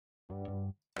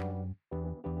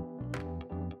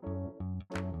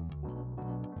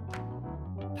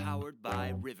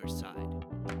Riverside.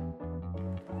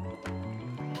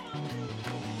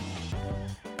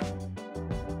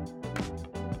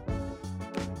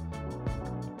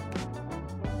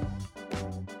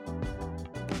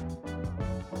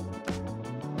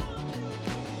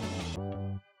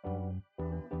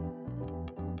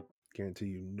 Guarantee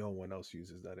you no one else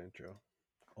uses that intro.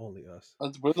 Only us.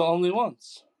 We're the only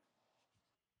ones.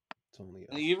 It's only us.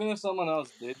 And even if someone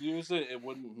else did use it, it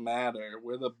wouldn't matter.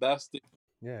 We're the best.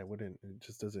 Yeah, it wouldn't. It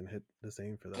just doesn't hit the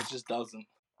same for them. It just doesn't.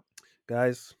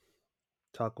 Guys,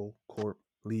 Taco Corp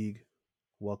League,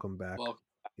 welcome back. Welcome.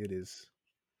 It is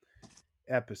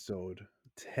episode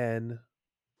 10.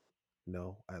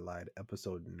 No, I lied.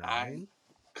 Episode 9.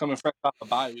 Coming fresh off a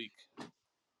bye week.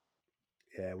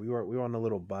 Yeah, we were on a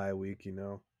little bye week, you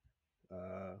know.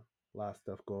 A lot of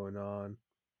stuff going on.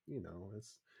 You know,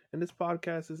 and this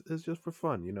podcast is just for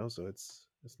fun, you know, so it's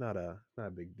not a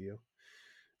big deal.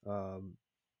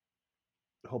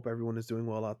 Hope everyone is doing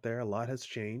well out there. A lot has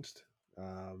changed.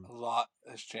 A lot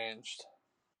has changed.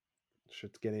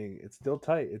 It's still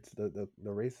tight. It's the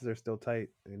races are still tight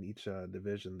in each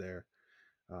division there.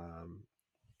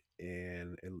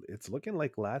 And it's looking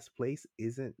like last place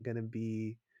isn't gonna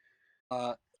be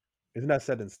it's not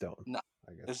set in stone. No,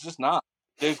 I guess it's just not.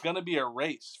 There's gonna be a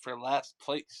race for last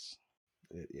place.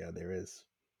 Yeah, there is.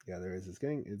 It's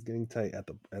getting tight at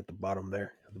the bottom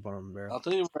there, at the bottom of the barrel. I'll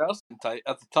tell you where else is tight,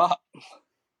 at the top.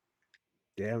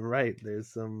 Damn right. There's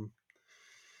some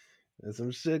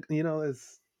shit. You know,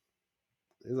 there's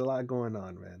a lot going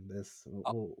on, man.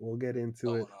 We'll get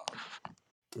into it.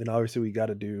 And obviously, we do got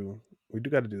to do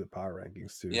the power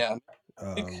rankings too. Yeah.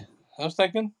 I was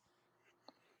thinking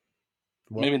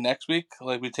maybe next week,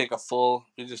 like we take a full.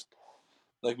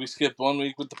 We skip 1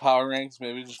 week with the power ranks.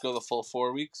 Maybe just go the full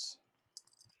 4 weeks.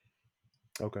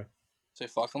 Okay. Say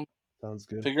fuck them. Sounds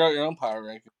good. Figure out your own power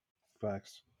ranking.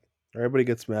 Facts. Everybody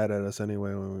gets mad at us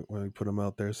anyway when we put them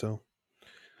out there. So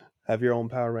have your own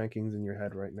power rankings in your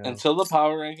head right now. Until the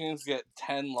power rankings get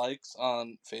 10 likes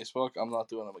on Facebook, I'm not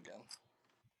doing them again.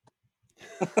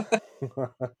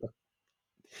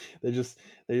 they're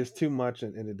just too much,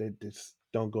 and they just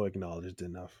don't go acknowledged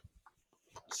enough.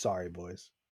 Sorry, boys.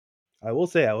 I will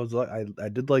say I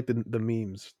did like the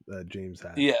memes that James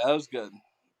had. Yeah, that was good.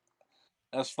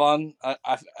 That's fun. I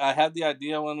had the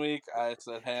idea 1 week. I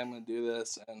said, "Hey, I'm gonna do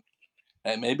this,"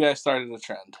 and maybe I started a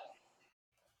trend.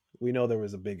 We know there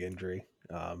was a big injury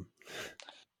out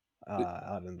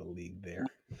in the league there,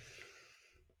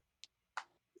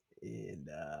 and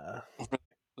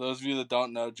for those of you that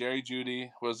don't know, Jerry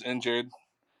Jeudy was injured.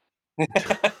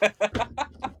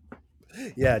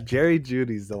 Yeah, Jerry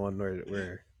Jeudy's the one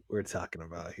we're talking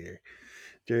about here.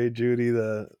 Jerry Jeudy,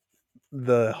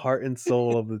 the heart and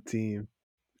soul of the team.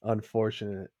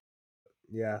 Unfortunate.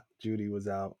 Yeah, Jeudy was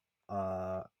out.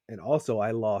 And also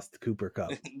I lost Cooper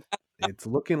Kupp. It's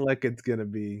looking like it's gonna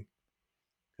be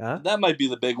That might be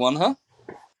the big one, huh?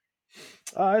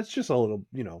 It's just a little,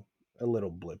 a little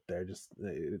blip there. Just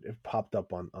it popped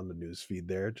up on the news feed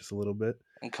there just a little bit.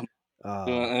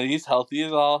 And he's healthy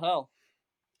as all hell.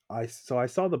 I saw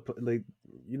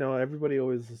everybody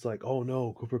always is like, oh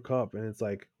no, Cooper Kupp, and it's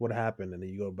like, what happened? And then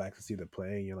you go back to see the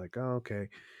play, and you're like, oh okay,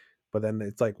 but then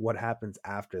it's like, what happens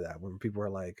after that when people are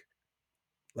like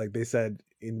they said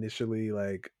initially,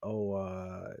 like, oh,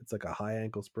 it's like a high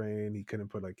ankle sprain. He couldn't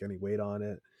put like any weight on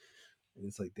it, and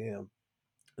it's like, damn.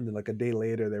 And then like a day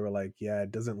later, they were like, yeah,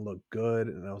 it doesn't look good,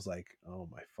 and I was like, oh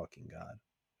my fucking god.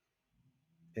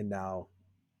 And now,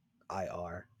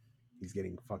 IR. He's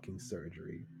getting fucking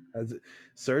surgery.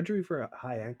 Surgery for a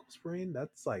high ankle sprain?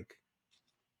 That's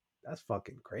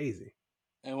fucking crazy.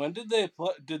 And when did they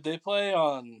play? Did they play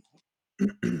on?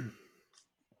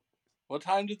 What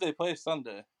time did they play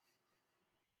Sunday?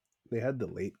 They had the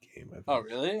late game, I think. Oh,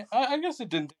 really? I guess it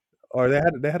didn't. Or they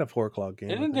had a 4:00 game.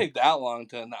 It didn't take that long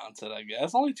to announce it. I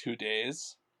guess only 2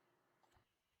 days.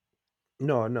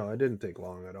 No, it didn't take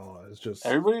long at all. It's just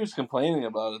everybody was complaining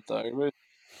about it though. Everybody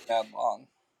that long.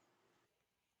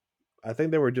 I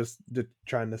think they were just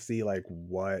trying to see like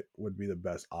what would be the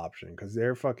best option, because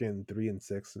they're fucking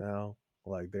 3-6 now.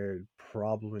 Like they're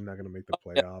probably not going to make the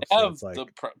playoffs. They have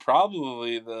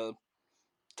probably the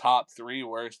top 3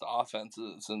 worst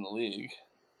offenses in the league.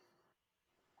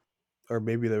 Or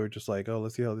maybe they were just like, oh,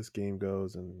 let's see how this game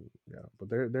goes, and yeah, but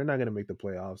they're not going to make the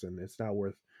playoffs, and it's not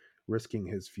worth risking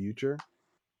his future.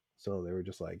 So they were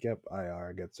just like, yep,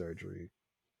 IR, get surgery,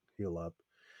 heal up.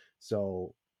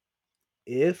 So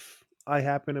if I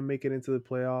happen to make it into the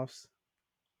playoffs,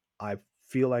 I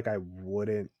feel like I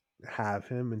wouldn't have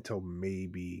him until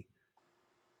maybe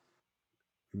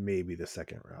the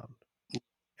second round.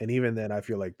 And even then, I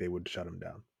feel like they would shut him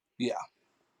down. Yeah.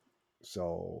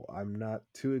 So I'm not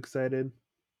too excited.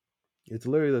 It's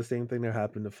literally the same thing that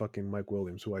happened to fucking Mike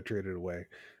Williams, who I traded away,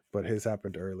 but his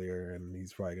happened earlier, and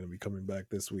he's probably gonna be coming back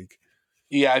this week.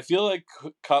 Yeah, I feel like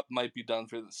Cup might be done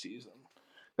for the season.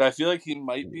 I feel like he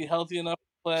might be healthy enough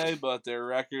to play, but their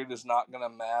record is not going to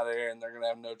matter, and they're going to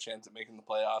have no chance at making the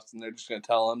playoffs, and they're just going to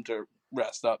tell him to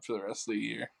rest up for the rest of the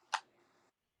year.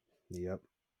 Yep,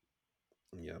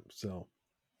 yep. So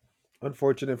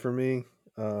unfortunate for me.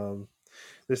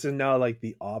 This is now like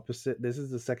the opposite. This is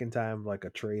the second time like a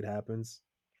trade happens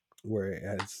where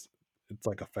it's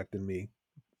like affected me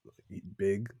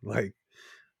big. Like,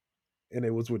 and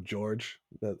it was with George,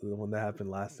 the one that happened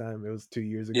last time. It was 2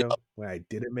 years Yeah, ago when I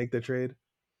didn't make the trade,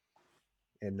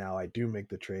 and now I do make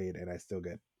the trade, and I still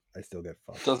get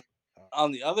fucked. doesn't.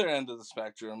 On the other end of the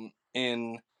spectrum,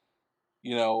 in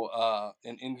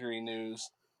injury news,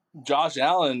 Josh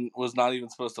Allen was not even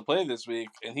supposed to play this week,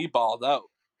 and he balled out.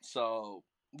 So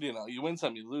you win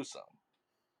some, you lose some.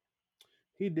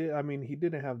 He did. I mean, he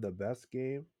didn't have the best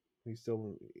game. He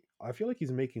still. I feel like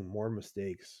he's making more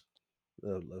mistakes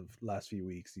the last few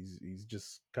weeks. He's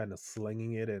just kind of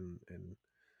slinging it, and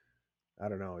I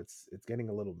don't know. It's getting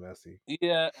a little messy.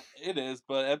 Yeah, it is,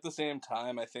 but at the same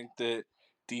time, I think that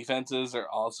defenses are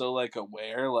also like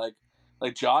aware, like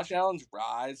Josh Allen's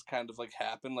rise kind of like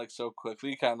happened like so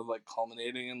quickly, kind of like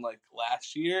culminating in like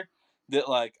last year that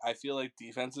like I feel like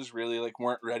defenses really like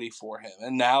weren't ready for him,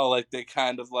 and now like they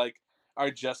kind of like are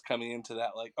just coming into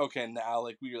that like okay now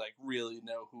like we like really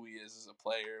know who he is as a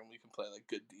player and we can play like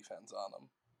good defense on him.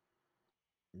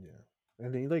 Yeah,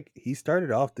 and he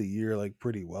started off the year like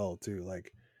pretty well too.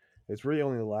 Like it's really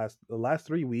only the last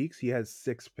 3 weeks he has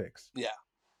 6 picks, Yeah,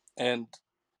 and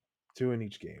 2 in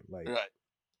each game. Like, right.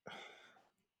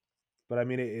 but I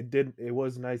mean, it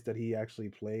was nice that he actually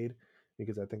played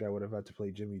because I think I would have had to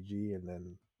play Jimmy G, and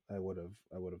then I would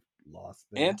have lost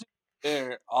And there. to be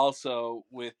fair, also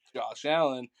with Josh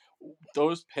Allen,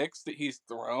 those picks that he's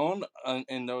thrown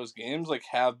in those games like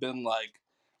have been like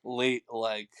late,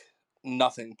 like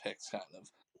nothing picks, kind of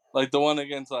like the one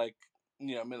against like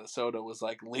Minnesota was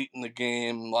like late in the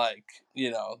game, like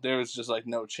there was just like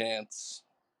no chance.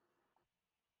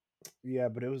 Yeah,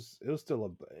 but it was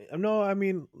still a no. I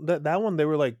mean that one they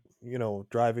were like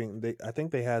driving. I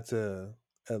think they had to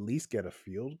at least get a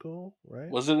field goal, right?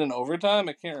 Was it in overtime?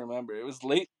 I can't remember. It was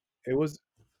late. It was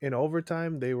in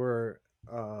overtime. They were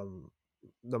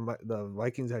the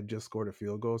Vikings had just scored a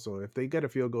field goal, so if they get a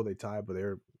field goal, they tie. But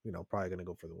they're probably gonna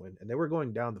go for the win, and they were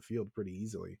going down the field pretty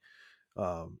easily.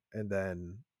 And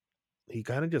then he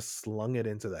kind of just slung it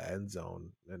into the end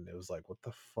zone, and it was like, what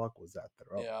the fuck was that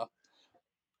throw? Yeah,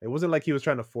 It wasn't like he was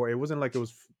trying to force. It wasn't like it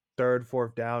was third,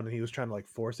 fourth down, and he was trying to like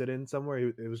force it in somewhere.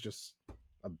 It was just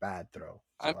a bad throw.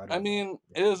 I So I I don't know. mean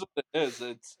it is what it is.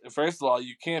 It's first of all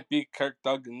you can't beat Kirk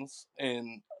Duggins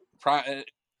in prime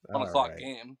 1 o'clock All right,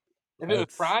 game. If it was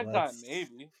let's prime time, let's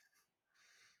maybe.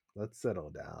 let's settle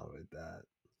down with that.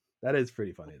 That is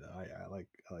pretty funny though. I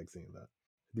like seeing that.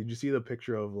 Did you see the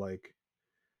picture of like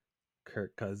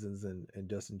Kirk Cousins and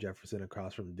Justin Jefferson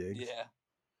across from Diggs? Yeah,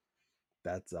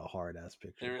 That's a hard ass it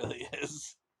picture. really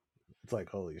is. It's like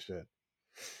holy shit.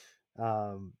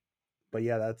 Um, but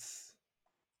yeah,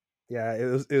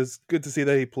 it was good to see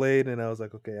that he played, and I was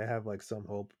like, okay, I have like some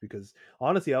hope because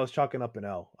honestly, I was chalking up an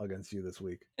L against you this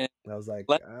week. And I was like,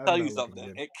 let me I'm tell you not looking something.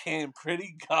 good. It came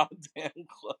pretty goddamn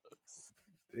close.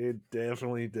 It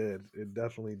definitely did. It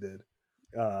definitely did.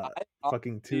 I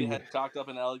Fucking honestly two. had chalked up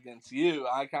an L against you.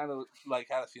 I kind of like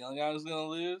had a feeling I was gonna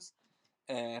lose,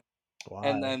 and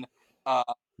and Why? then uh,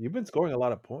 You've been scoring a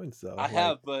lot of points though. I Like,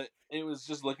 have, but it was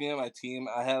just looking at my team.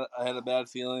 I had a bad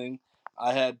feeling.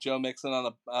 I had Joe Mixon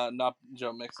on a not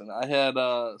Joe Mixon. I had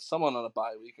someone on a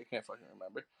bye week. I can't fucking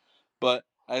remember, but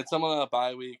I had someone on a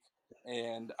bye week,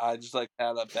 and I just like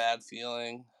had a bad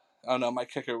feeling. Oh no, my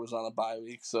kicker was on a bye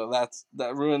week, so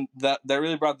that ruined that. That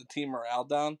really brought the team morale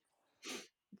down,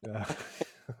 uh,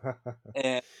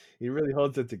 and he really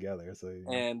holds it together. So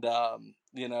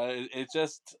it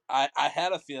just I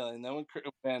had a feeling. Then when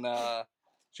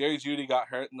Jerry Judy got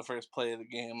hurt in the first play of the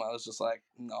game, I was just like,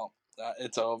 no,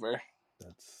 it's over.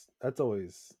 that's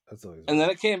always And then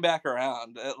it rough. came back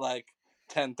around at like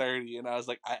 10:30, and I was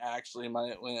like, I actually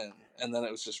might win. And then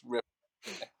it was just ripped.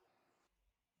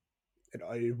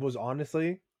 It was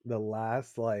honestly the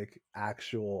last like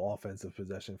actual offensive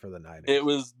possession for the It Niners.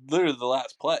 was literally the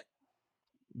last play.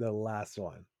 The last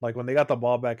one. Like when they got the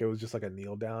ball back, it was just like a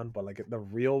kneel down. But like the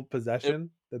real It possession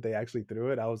that they actually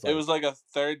threw it, I was it was like, like a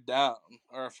third down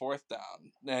or a fourth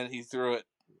down, and he threw it.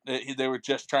 They were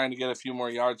just trying to get a few more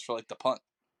yards for like the punt.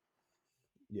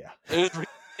 yeah. It was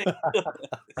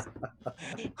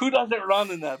Who doesn't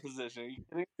run in that position? Are you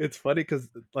kidding? It's funny because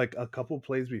like a couple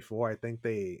plays before, I think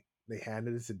they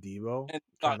handed it to Debo And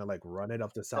trying got to like run it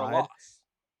up the for a side. loss.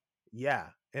 Yeah,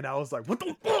 and I was like, "What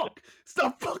the fuck?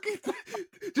 Stop fucking!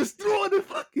 Just throw the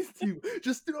fucking team.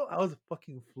 Just throw." I was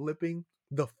fucking flipping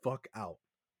the fuck out,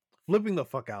 flipping the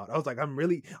fuck out. I was like,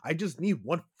 I just need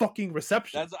one fucking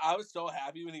reception. I was so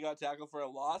happy when he got tackled for a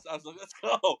loss. I was like, let's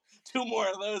go. Two more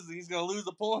of those and he's gonna lose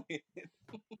a point.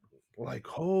 Like,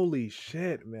 holy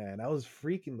shit, man! I was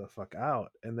freaking the fuck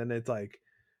out. And then it's like,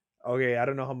 okay, I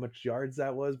don't know how much yards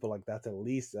that was, but like that's at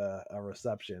least a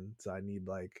reception. So I need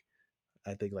like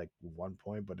I think like 1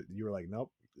 point, but you were like,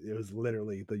 nope, it was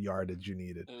literally the yardage you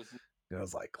needed. It was And I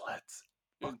was like, let's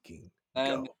good. fucking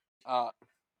And go. uh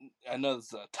I know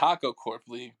it's a Taco Corp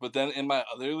league, but then in my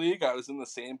other league, I was in the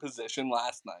same position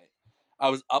last night. I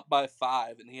was up by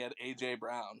 5 and he had AJ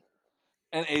Brown.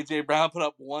 And AJ Brown put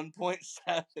up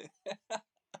 1.7.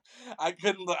 I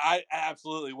couldn't. I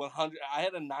absolutely 100. I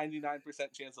had a 99%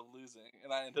 chance of losing,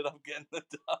 and I ended up getting the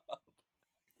dub.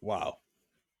 Wow.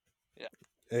 Yeah,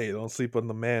 Hey, don't sleep on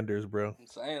the Manders, bro. I'm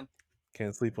saying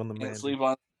Can't sleep on the can't Manders.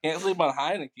 sleep on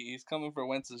Heineke. He's coming for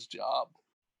Wentz's job.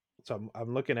 So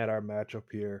I'm looking at our matchup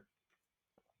here.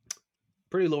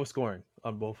 Pretty low scoring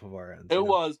on both of our ends, It you know.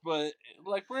 was, but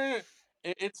like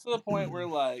it's to the point where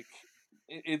like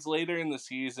it's later in the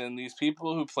season. These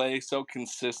people who play so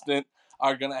consistent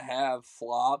are gonna have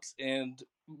flops and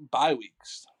bye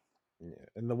weeks. Yeah.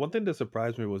 And the one thing that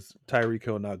surprised me was Tyreek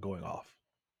Hill not going off.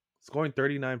 Scoring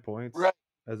 39 Right. points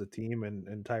as a team and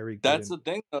Tyreek That's the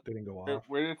thing, though. didn't go We're, off.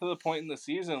 we're to the point in the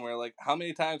season where, like, how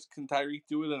many times can Tyreek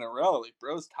do it in a row? Like,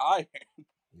 bro's tired.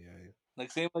 Yeah,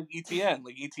 Like, same like ETN.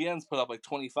 Like, ETN's put up like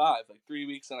 25, like 3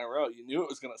 weeks in a row. You knew it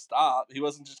was gonna stop. He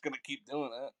wasn't just gonna keep doing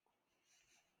it.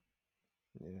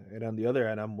 yeah. And on the other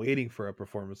end, I'm waiting for a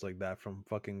performance like that from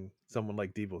fucking someone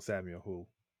like Debo Samuel, who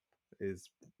is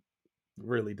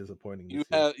really disappointing this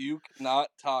year. You cannot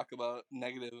talk about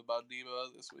negative about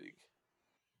Debo this week.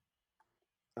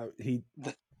 He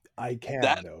I can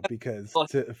That though because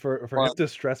like for him fun. to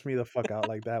stress me the fuck out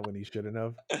like that when he shouldn't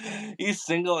have. He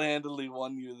single handedly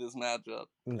won you this matchup.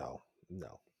 No,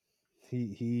 no.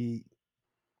 He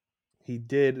he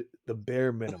did the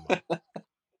bare minimum.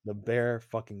 The bare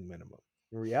fucking minimum.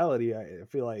 In reality, I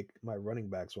feel like my running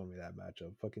backs won me that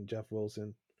matchup. Fucking Jeff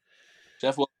Wilson.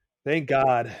 Jeff, Thank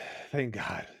God. Thank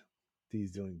God.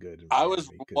 He's doing good in I was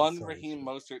Miami because one holy Raheem shit.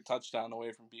 Mostert touchdown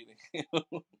away from beating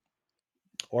you.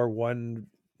 Or one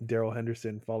Daryl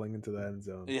Henderson falling into the end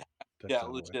zone Yeah, yeah, touchdown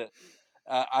away. legit.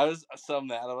 I was so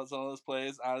mad about some of those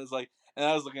plays. I was like, and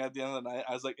I was looking at the end of the night.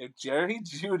 I was like, if Jerry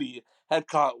Judy had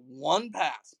caught one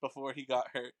pass before he got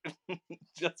hurt,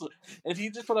 just if he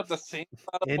just put up the same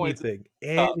amount of points as Anything.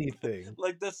 Cup, Anything.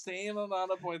 like the same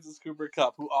amount of points as Cooper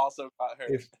Cup, who also got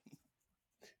hurt. If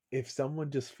if someone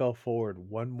just fell forward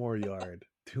one more yard,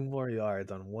 2 more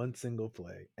yards on one single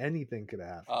play, anything could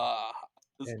happen. Uh,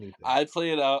 Anything. I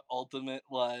played out ultimate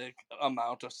like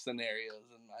amount of scenarios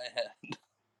in my head.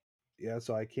 Yeah,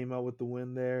 so I came out with the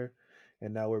win there,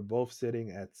 and now we're both sitting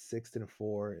at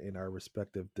 6-4 in our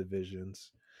respective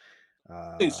divisions.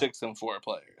 Uh, 6-4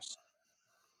 players,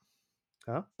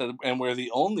 huh? and we're the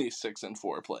only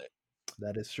 6-4 players.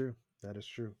 That is true. That is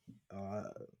true. Uh,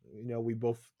 we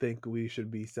both think we should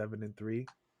be 7-3,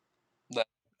 That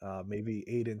maybe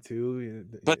 8-2 in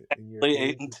your potentially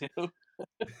eight case. and two.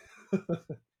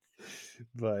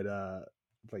 but uh,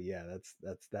 but yeah,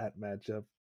 that's that matchup.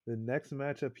 The next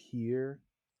matchup here,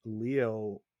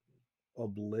 Leo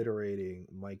obliterating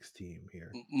Mike's team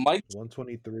here, Mike,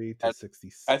 123 to I think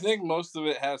 66. most of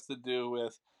it has to do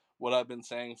with what I've been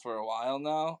saying for a while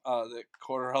now. That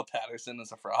Cordell Patterson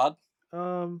is a fraud.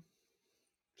 Um,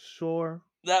 sure.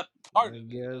 That part I of it,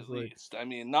 guess at like least. I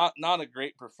mean, not a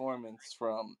great performance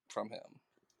from him.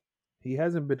 he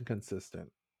hasn't been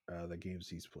consistent the games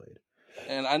he's played.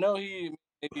 And I know he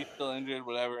maybe still injured,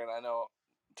 whatever. And I know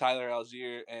Tyler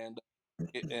Algier and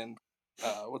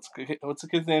what's the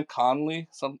kid's name? Conley,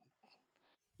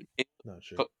 Not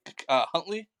sure.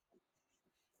 Huntley,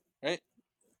 right?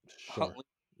 Sure. Huntley,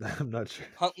 I'm not sure.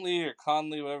 Huntley or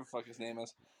Conley, whatever the fuck his name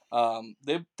is.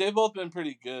 They've both been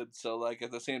pretty good. So like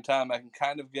at the same time, I can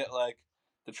kind of get like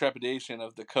the trepidation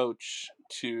of the coach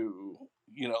to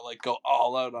like go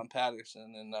all out on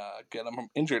Patterson and get him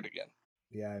injured again.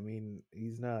 Yeah, I mean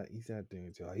he's not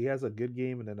doing too hot. He has a good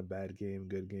game and then a bad game,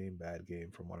 good game, bad game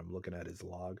from what I'm looking at his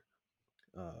log.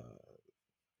 Uh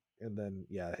and then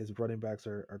yeah, his running backs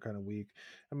are kind of weak.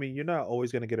 I mean, you're not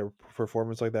always gonna get a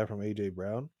performance like that from AJ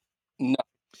Brown. No,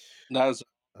 that was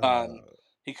on. Uh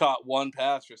He caught one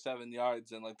pass for 7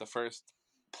 yards in like the first.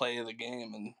 play of the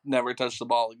game and never touch the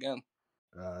ball again.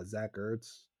 Zach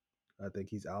Ertz, I think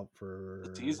he's out The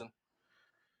for season,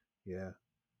 yeah,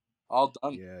 all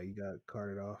done. yeah. He got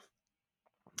carted off.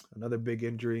 Another big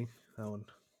injury. That one.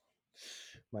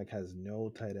 Mike has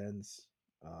no tight ends.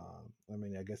 I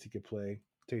mean, I guess he could play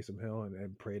Taysom Hill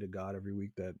and pray to God every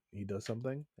week that he does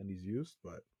something and he's used,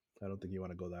 but I don't think you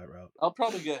want to go that route. I'll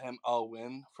probably get him a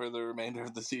win for the remainder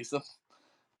of the season.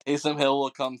 Taysom Hill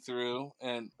will come through,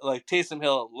 and like Taysom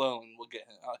Hill alone will get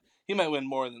him. He might win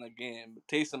more than a game, but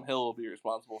Taysom Hill will be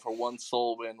responsible for one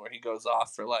sole win where he goes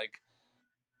off for like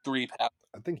 3 passes.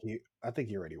 I think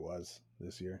he already was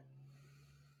this year.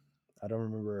 I don't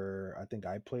remember. I think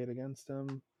I played against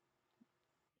him.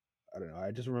 I don't know.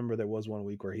 I just remember there was one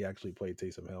week where he actually played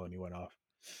Taysom Hill and he went off.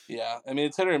 Yeah, I mean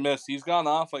it's hit or miss. He's gone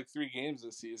off like 3 games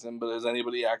this season, but has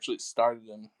anybody actually started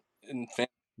him in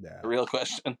fantasy? The Yeah, real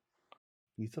question.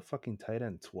 he's a fucking tight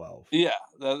end 12 Yeah,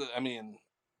 I mean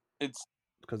it's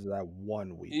because of that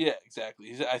one week. yeah,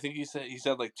 exactly. I think he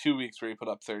said like 2 weeks where he put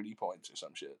up 30 points or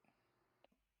some shit.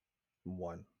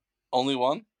 One. Only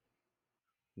one,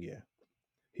 Yeah.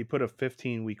 He put a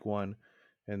 15 week one,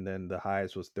 and then the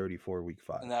highest was 34 week and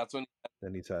five. that's when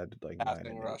Then he's had like nine passing,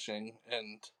 and rushing,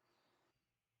 and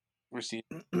receiving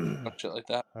eight. shit like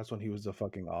that. That's when he was the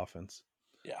fucking offense.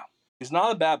 Yeah. He's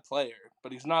not a bad player,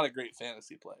 but he's not a great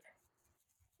fantasy player.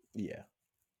 Yeah.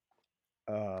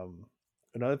 Um,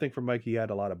 Another thing for Mike, he had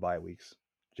a lot of bye weeks.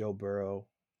 Joe Burrow,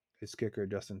 his kicker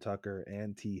Justin Tucker,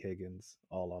 and T Higgins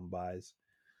all on buys.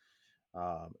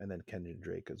 And then Kenyon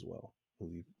Drake as well, who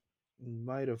he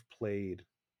might have played,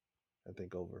 I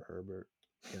think, over Herbert.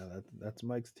 Yeah, that's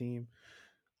Mike's team.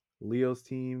 Leo's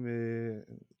team,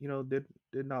 did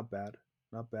not bad,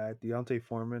 not bad. Deontay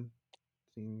Foreman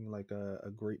seeming like a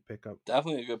great pickup.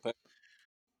 Definitely a good pick.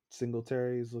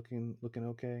 Singletary is looking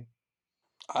okay.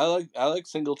 I like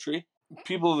Singletree.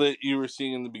 People that you were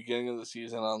seeing in the beginning of the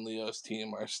season on Leo's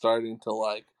team are starting to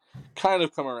like kind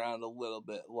of come around a little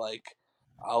bit, like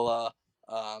a la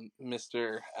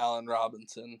Mr. Allen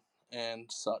Robinson and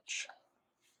such.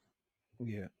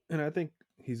 Yeah, and I think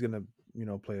he's gonna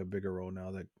play a bigger role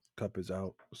now that Cup is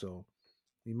out, so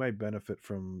he might benefit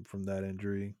from that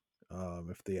injury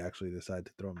if they actually decide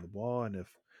to throw him the ball, and if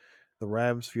the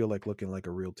Rams feel like looking like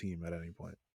a real team at any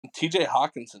point. TJ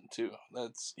Hawkinson too.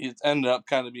 He's ended up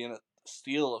kind of being a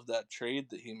steal of that trade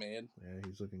that he made. Yeah,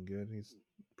 he's looking good. He's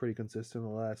pretty consistent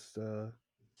the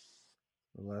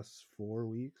last 4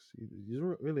 weeks. He's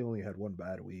really only had one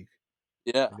bad week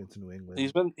Yeah. against New He's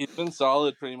England. been he's been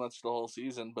solid pretty much the whole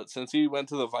season, but since he went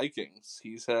to the Vikings,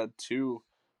 he's had 2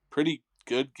 pretty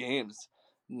good games.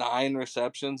 9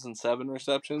 receptions and 7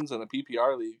 receptions in a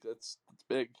PPR league. That's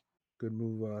big. Good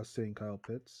move, saying Kyle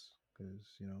Pitts because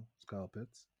it's Kyle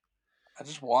Pitts. I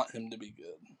just want him to be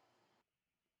good.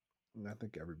 And I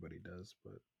think everybody does,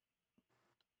 but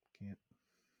can't.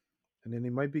 And then he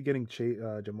might be getting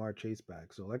Jamar Chase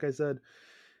back. So, like I said,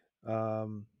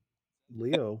 um,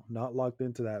 Leo not locked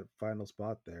into that final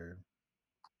spot there.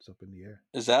 It's up in the air.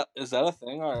 Is that a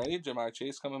thing already? Jamar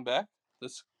Chase coming back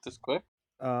this quick?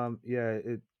 Yeah.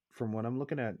 It from what I'm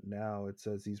looking at now, it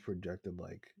says he's projected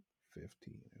like 15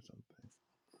 or something.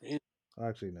 Really?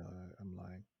 Actually, no, I'm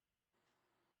lying.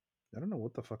 I don't know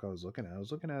what the fuck I was looking at. I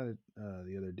was looking at it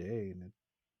the other day, and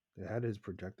it had his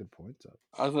projected points up.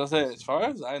 I was gonna Let me say, see. as far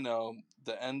as I know,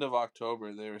 the end of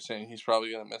October they were saying he's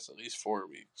probably gonna miss at least 4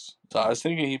 weeks. So I was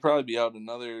thinking he'd probably be out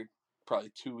another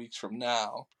probably 2 weeks from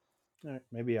now. All right,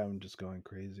 maybe I'm just going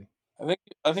crazy.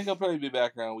 I think he'll probably be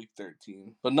back around week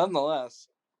 13. But nonetheless,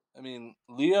 I mean,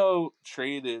 Leo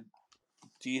traded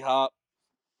D Hop,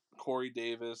 Corey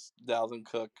Davis, Dalvin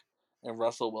Cook, and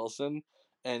Russell Wilson,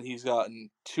 and he's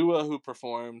gotten Tua, who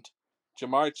performed,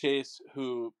 Jamar Chase,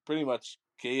 who pretty much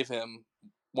gave him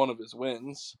one of his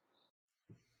wins,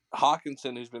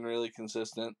 Hawkinson, who's been really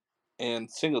consistent, and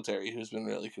Singletary, who's been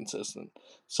really consistent.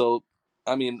 So,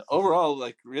 I mean, overall,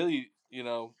 like, really,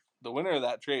 the winner of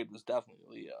that trade was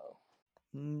definitely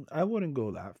Leo. I wouldn't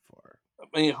go that far. I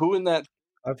mean,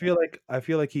 I feel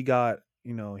like he got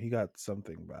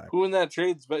something back. who in that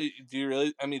trade's but do you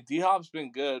really? I mean, D Hop's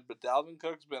been good, but Dalvin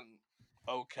Cook's been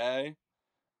okay,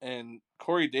 and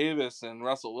Corey Davis and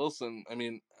Russell Wilson. I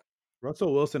mean,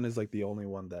 Russell Wilson is like the only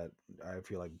one that I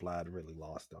feel like Vlad really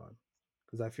lost on,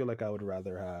 because I feel like I would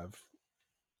rather have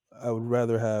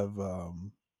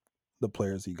the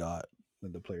players he got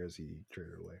than the players he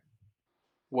traded away.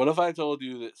 what if I told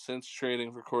you that since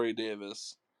trading for Corey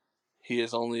Davis, he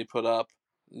has only put up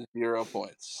 0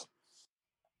 points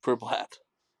for Blatt?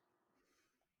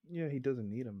 Yeah, he doesn't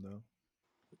need him though.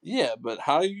 Yeah, but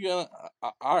how are you gonna?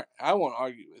 I won't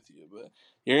argue with you, but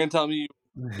you're gonna tell me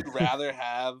you'd rather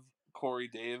have Corey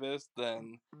Davis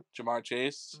than Jamar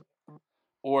Chase?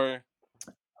 Or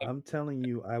I'm telling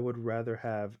you, I would rather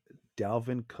have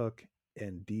Dalvin Cook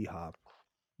and D Hop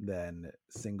than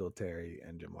Singletary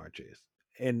and Jamar Chase.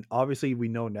 And obviously, we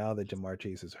know now that Jamar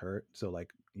Chase is hurt, so like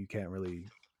you can't really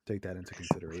take that into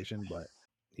consideration. But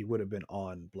he would have been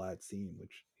on Blad's team,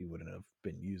 which he wouldn't have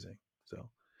been using. So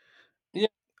yeah,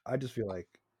 I just feel like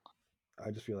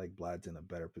Blad's in a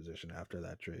better position after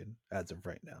that trade as of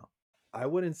right now. I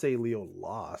wouldn't say Leo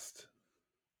lost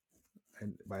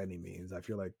and by any means. I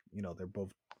feel like they're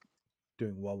both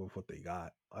doing well with what they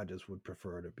got. I just would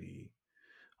prefer to be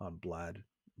on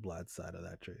Blad's side of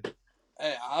that trade.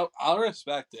 hey, I'll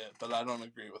respect it, but I don't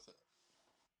agree with it.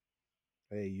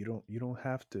 Hey, you don't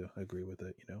have to agree with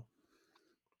it.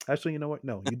 Actually, you know what?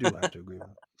 No, you do have to agree with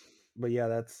it. But yeah,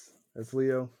 that's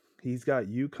Leo. He's got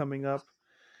you coming up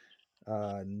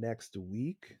next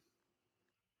week,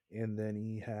 and then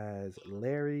he has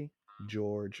Larry,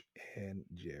 George, and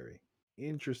Jerry.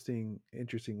 Interesting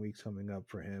weeks coming up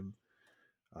for him.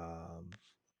 Um,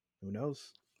 who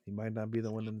knows? He might not be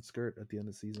the one in the skirt at the end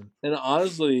of the season. And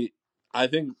honestly, I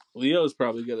think Leo's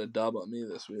probably gonna dub on me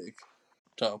this week.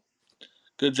 So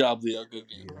good job, Leo. Good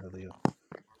You game. hear that, Leo?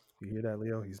 You hear that,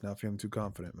 Leo? He's not feeling too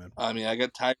confident, man. I mean, I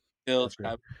got Tyreek Hill, After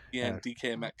Travis Etienne, after,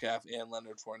 DK Metcalf, and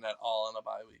Leonard Fournette all in a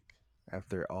bye week.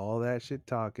 after all that shit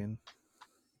talking,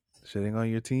 shitting on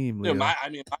your team, Yeah, Leo. I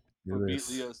mean, my team Do would beat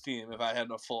this. Leo's team if I had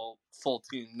a full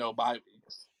team, no bye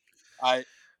weeks. I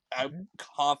I'm Okay.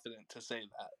 confident to say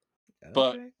that.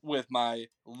 But Okay. with my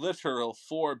literal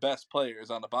four best players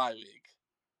on a bye week,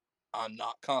 I'm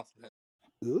not confident.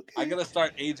 I Okay. gotta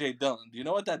start AJ Dillon. Do you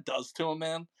know what that does to a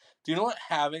man? Do you know what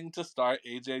having to start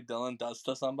AJ Dillon does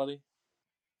to somebody?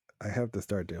 I have to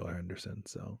start Dale Henderson,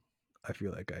 so I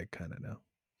feel like I kind of know.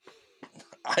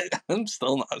 I'm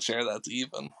still not sure that's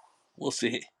even. We'll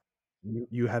see.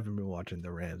 You haven't been watching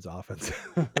the Rams offense.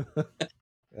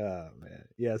 Oh man,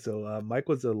 yeah. So Mike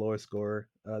was the lowest scorer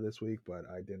this week, but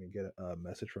I didn't get a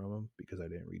message from him because I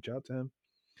didn't reach out to him.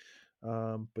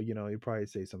 But he'd probably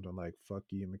say something like "fuck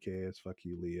you, McKayas," "fuck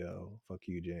you, Leo," "fuck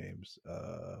you, James,"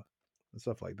 and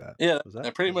stuff like that. Yeah, Was that?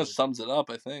 that pretty Was much it? sums it up,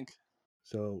 I think.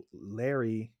 So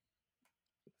Larry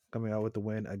coming out with the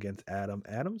win against Adam.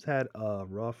 Adam's had a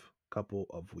rough couple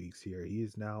of weeks here. He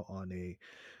is now on a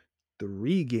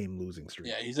 3-game losing Yeah,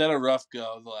 streak. he's had a rough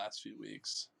go the last few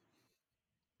weeks.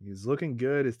 He's looking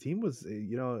good. His team was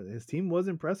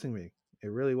impressing me. It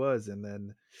really was. And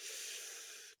then,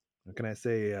 what can I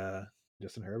say?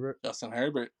 Justin Herbert, Justin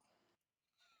Herbert.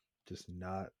 just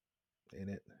not in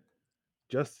it.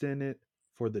 Just in it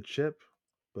for the chip,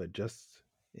 but just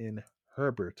in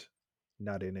Herbert,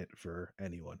 not in it for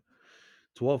anyone.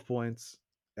 12 points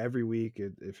every week.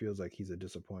 It feels like he's a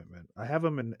disappointment. I have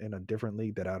him in a different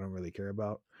league that I don't really care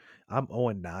about. I'm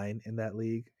 0-9 in that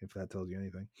league, if that tells you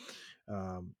anything.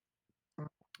 Um,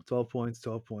 12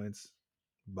 points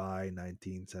by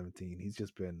 19, 17.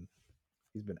 He's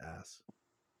been ass.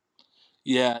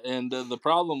 Yeah, and the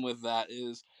problem with that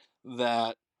is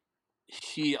that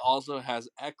he also has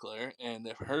Eckler, and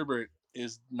if Herbert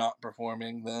is not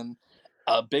performing, then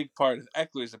a big part of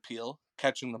Eckler's appeal,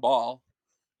 catching the ball,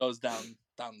 goes down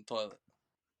the toilet.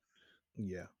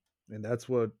 Yeah. And that's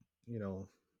what, you know,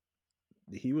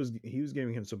 he was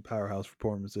giving him some powerhouse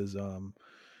performances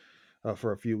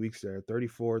for a few weeks there.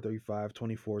 34, 35,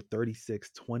 24,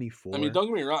 36, I mean, 24. don't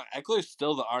get me wrong, Eckler's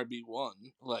still the RB1.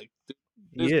 Like,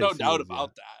 there's no He doubt is, yeah.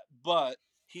 about that. But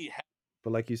he had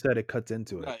But like you said, it cuts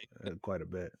into it right. quite a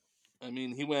bit. I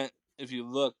mean, he went. If you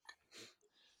look,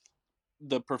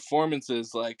 the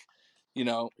performances, like,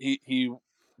 he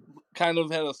kind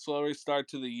of had a slower start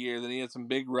to the year. Then he had some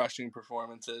big rushing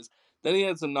performances. Then he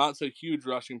had some not so huge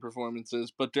rushing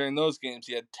performances. But during those games,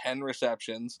 he had 10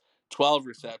 receptions, 12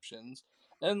 receptions.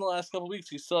 And in the last couple of weeks,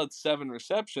 he still had 7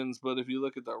 receptions. But if you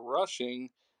look at the rushing,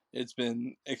 it's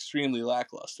been extremely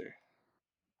lackluster.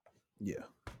 Yeah.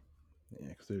 Yeah,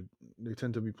 because they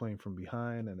tend to be playing from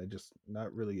behind and they're just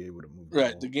not really able to move the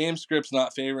Right. The ball. game script's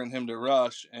not favoring him to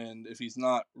rush. And if he's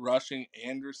not rushing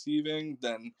and receiving,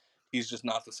 then he's just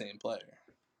not the same player.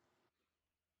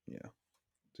 Yeah.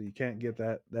 So you can't get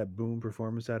that boom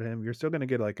performance out of him. You're still gonna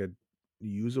get like a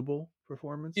usable Yeah.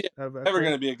 performance out of Never Eckler.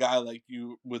 going to be a guy like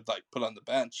you would like put on the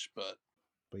bench, but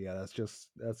But yeah,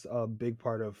 that's a big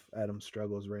part of Adam's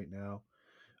struggles right now.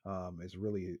 Is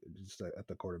really just at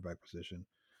the quarterback position.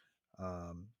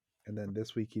 Um, and then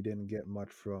this week he didn't get much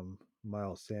from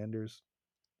Miles Sanders.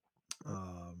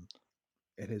 Um,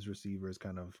 and his receivers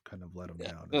kind of let him yeah,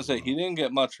 down I was as gonna say he well. didn't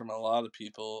get much from a lot of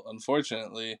people.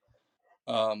 Unfortunately,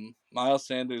 Miles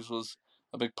Sanders was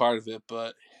a big part of it,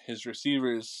 but his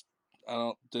receivers I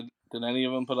don't did any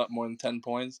of them put up more than 10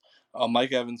 points?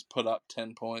 Mike Evans put up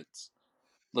 10 points.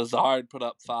 Lazard put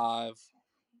up 5,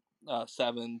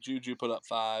 7. Juju put up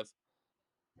 5.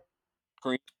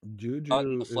 Green Hunt and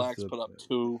Juju the is flex the. put up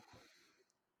 2.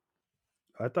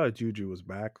 I thought Juju was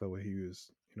back the way he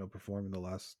was, performing the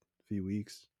last few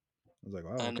weeks. I was like,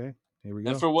 wow, And okay, here we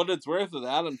and go. for what it's worth with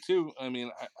Adam too, I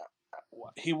mean,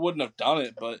 he wouldn't have done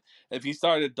it, but if he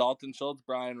started Dalton Schultz,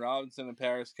 Brian Robinson, and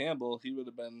Paris Campbell, he would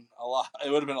have been a lot. It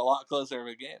would have been a lot closer of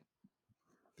a game.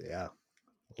 Yeah,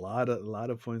 a lot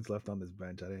of points left on this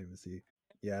bench. I didn't even see.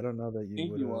 Yeah, I don't know that you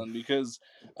would Sneaky have. one because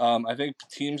I think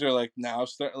teams are like now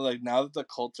that the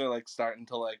Colts are like starting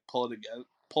to like pull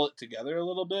it together a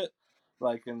little bit,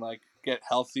 like and like get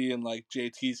healthy and like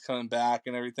JT's coming back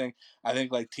and everything. I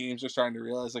think like teams are starting to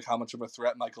realize like how much of a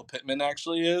threat Michael Pittman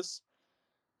actually is,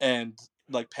 and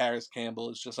like Paris Campbell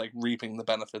is just like reaping the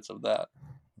benefits of that.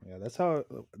 Yeah, that's how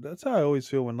I always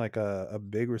feel when like a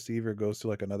big receiver goes to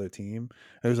like another team.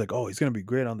 And it's like, oh, he's gonna be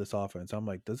great on this offense. I'm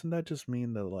like, doesn't that just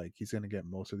mean that like he's gonna get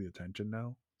most of the attention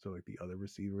now? So like the other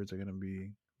receivers are gonna be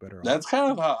better off. That's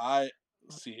kind of how I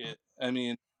see it. I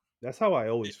mean, That's how I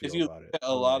always if feel you look about it. at a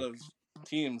But lot like, of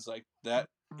teams, like that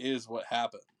is what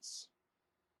happens.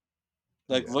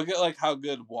 Like, yeah, look at like how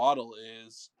good Waddle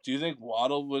is. Do you think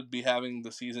Waddle would be having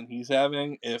the season he's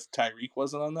having if Tyreek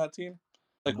wasn't on that team?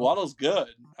 Like nope. Waddle's good.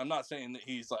 I'm not saying that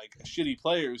he's like a shitty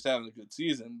player who's having a good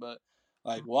season, but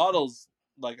like Waddle's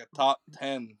like a top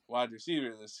 10 wide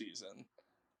receiver this season.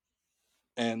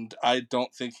 And I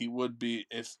don't think he would be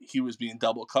if he was being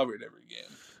double covered every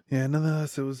game. Yeah,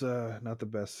 nonetheless, it was not the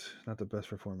best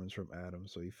performance from Adam.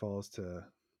 So he falls to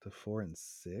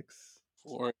 4-6.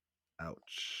 For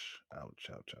Ouch! Ouch!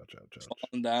 Ouch! Ouch! Ouch! Ouch!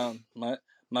 falling down.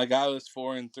 My guy was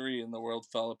 4-3 and the world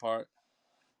fell apart.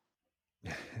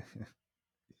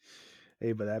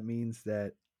 Hey, but that means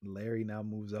that Larry now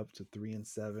moves up to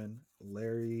 3-7.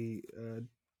 Larry,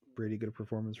 pretty good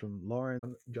performance from Lawrence.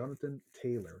 Jonathan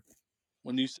Taylor.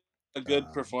 When you say a good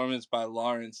Um, performance by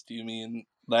Lawrence, do you mean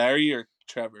Larry or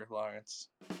Trevor Lawrence?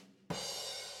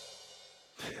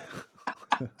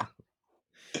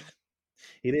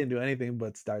 he didn't do anything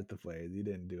but start the plays. He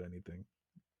didn't do anything.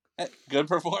 Good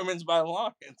performance by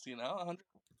Lawrence, 100.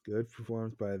 Good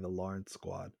performance by the Lawrence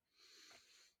squad.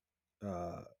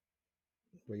 Uh,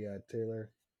 but yeah, Taylor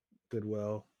did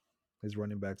well. His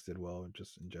running backs did well,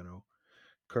 just in general.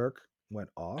 Kirk went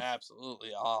off. Absolutely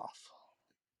off.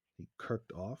 He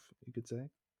kirked off, you could say.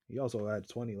 He also had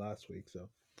 20 last week, so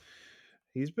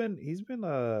he's been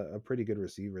a pretty good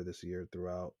receiver this year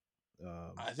throughout.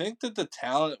 Um, I think that the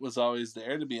talent was always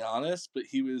there, to be honest, but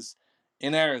he was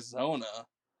in Arizona,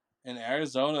 and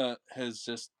Arizona has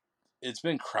just it's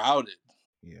been crowded.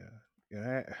 yeah,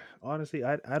 and honestly,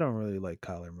 I don't really like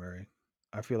Kyler Murray.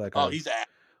 I feel like Oh,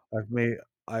 I've made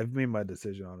I've made my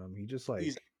decision on him. He just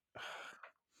he's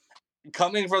like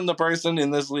coming from the person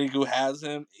in this league who has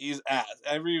him. He's ass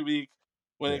every week.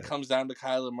 When it yeah. comes down to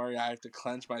Kyler Murray, I have to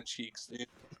clench my cheeks.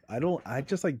 I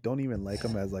just like don't even like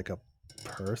him as like a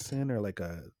person or like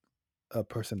a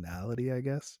personality, I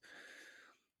guess.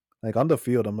 Like on the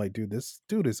field, I'm like, dude, this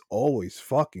dude is always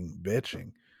fucking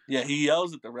bitching. Yeah, he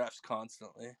yells at the refs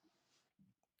constantly.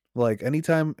 Like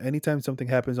anytime something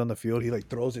happens on the field, he like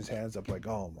throws his hands up like,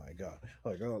 "Oh my god!"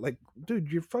 Like, oh, like,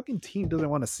 dude, your fucking team doesn't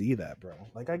want to see that, bro.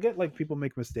 Like, I get like people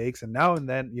make mistakes, and now and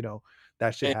then,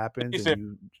 that shit And to happens, be and fair,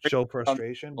 you Brady's show done that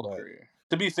frustration. his whole But career.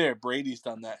 To be fair, Brady's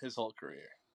done that his whole career.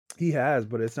 he has,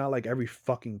 but it's not like every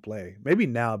fucking play. Maybe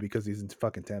now because he's in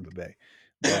fucking Tampa Bay,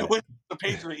 but With the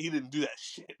Patriot, he didn't do that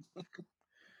shit.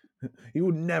 he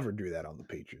would never do that on the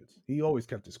Patriots. He always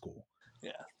kept his cool.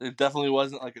 Yeah, there definitely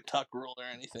wasn't like a tuck rule or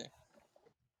anything.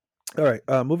 All right,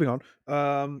 moving on.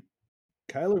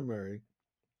 Kyler Murray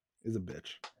is a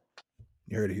bitch.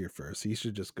 You heard it here first. He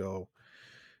should just go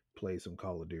play some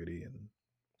Call of Duty and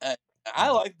I, you I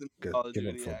know like the Call of give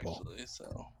up Duty football. actually.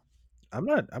 So I'm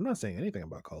not saying anything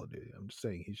about Call of Duty. I'm just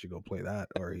saying he should go play that,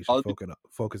 or he Call should of Duty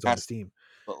focus on his has, team.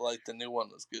 but like the new one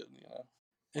was good.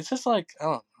 It's just like I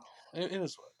don't know. It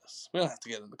is what it is. We don't have to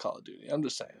get into Call of Duty. I'm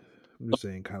just saying. I'm just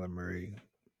saying Kyler Murray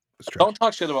is Don't trash.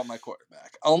 talk shit about my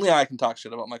quarterback. Only I can talk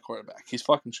shit about my quarterback. He's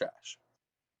fucking trash.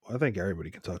 Well, I think everybody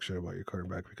can talk shit about your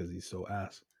quarterback because he's so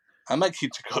ass. I might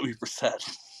keep Jacoby Brissett.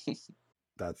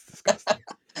 That's disgusting.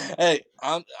 Hey,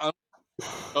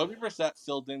 Jacoby Brissett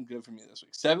filled in good for me this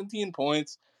week. 17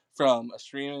 points from a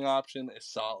streaming option is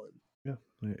solid. Yeah,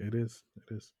 it is.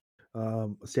 It is.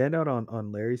 Standout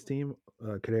on Larry's team,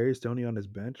 Kadarius Stoney on his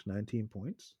bench, 19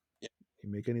 points. Yeah, You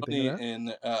make anything of Tony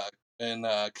that? and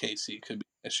KC could be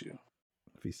an issue.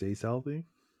 If he stays healthy,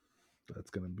 that's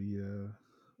gonna be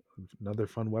Another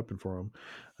fun weapon for him.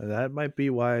 That might be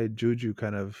why Juju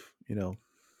kind of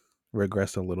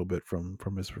regressed a little bit from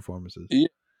his performances. Yeah,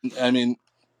 I mean,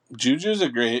 Juju's a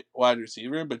great wide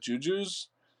receiver, but Juju's,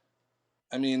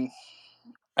 I mean,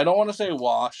 I don't want to say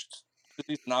washed because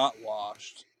he's not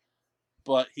washed,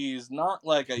 but he's not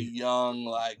like a He's young,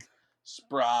 like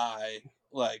spry,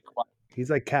 like he's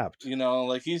like capped.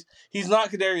 like he's not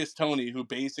Kadarius Tony, who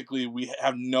basically we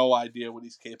have no idea what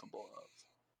he's capable of.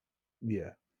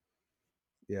 Yeah,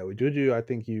 yeah. With Juju, I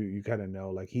think you kind of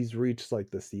know like he's reached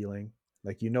like the ceiling.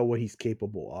 Like you know what he's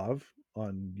capable of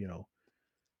on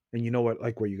and you know what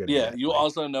like what you're gonna Yeah, get. you Like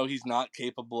also know he's not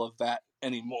capable of that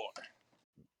anymore.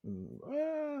 mm,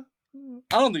 uh, mm,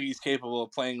 I don't think he's capable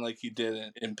of playing like he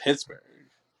did in Pittsburgh.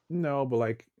 no, but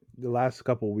like the last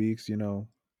couple weeks,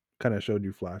 kind of showed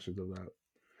you flashes of that.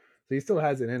 So he still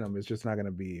has it in him. It's just not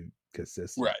gonna be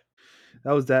consistent. Right.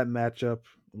 That was that matchup,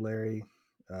 Larry.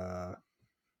 Uh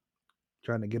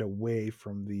Trying to get away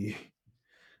from the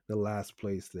last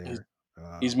place He's, there.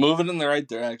 he's Um moving in the right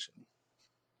direction.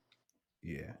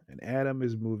 yeah, and Adam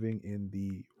is moving in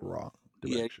the wrong Yeah,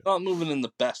 he's direction. not moving in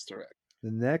the best direction.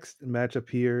 The next matchup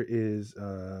here is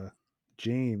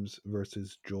James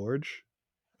versus George.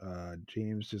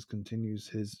 James just continues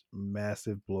his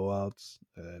massive blowouts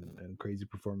and crazy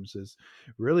performances,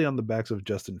 really on the backs of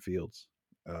Justin Fields.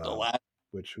 The Um, last,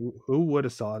 which who would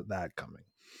have saw that coming?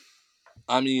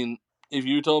 I mean, if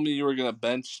you told me you were going to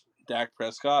bench Dak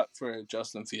Prescott for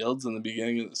Justin Fields in the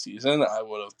beginning of the season, I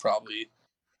would have probably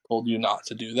told you not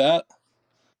to do that.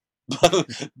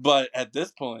 But at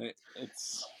this point,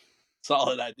 it's a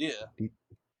solid idea. He,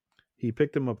 he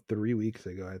picked him up 3 weeks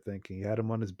ago, I think. He had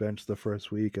him on his bench the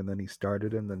first week, and then he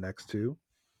started him the next two.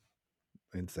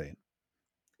 Insane,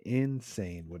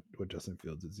 insane what Justin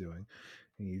Fields is doing.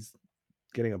 He's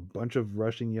getting a bunch of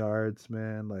rushing yards,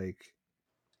 man. Like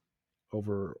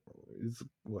over is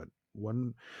what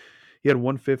one he had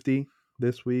 150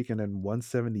 this week and then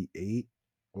 178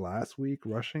 last week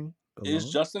rushing Is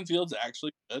alone. Justin Fields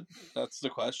actually good? That's the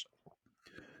question.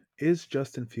 Is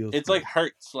Justin Fields It's like good?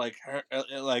 Hurts,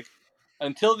 like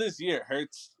until this year,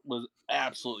 Hurts was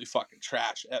absolutely fucking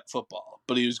trash at football,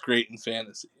 but he was great in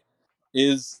fantasy.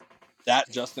 Is that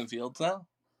Justin Fields now?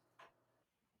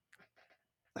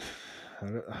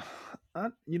 I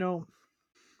don't-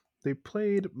 they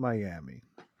played Miami,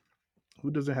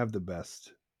 who doesn't have the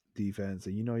best defense,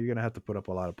 and you're gonna have to put up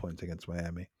a lot of points against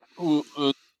Miami. Who,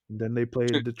 And then they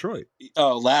played Detroit.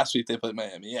 oh, last week they played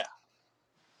Miami. Yeah,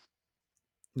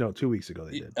 No, 2 weeks ago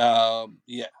they did.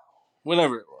 yeah,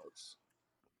 whatever it was.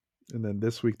 And then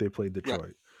this week they played Right?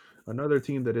 Detroit, another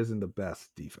team that isn't the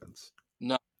best defense.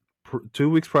 No, 2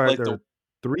 weeks prior, like the or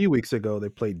 3 weeks ago, they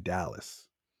played Dallas,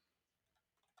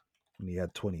 and he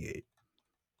had 28.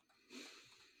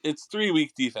 it's 3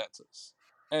 week defenses,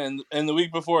 and the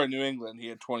week before in New England he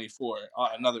had 24.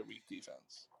 Another weak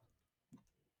defense.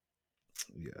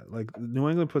 Yeah, like New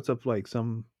England puts up like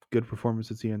some good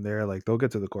performances here and there. Like they'll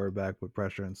get to the quarterback with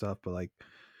pressure and stuff, but like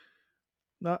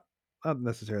not not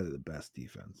necessarily the best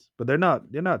defense. But they're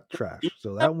not trash.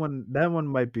 So that one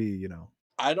might be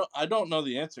I don't know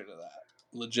the answer to that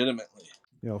legitimately.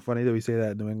 funny that we say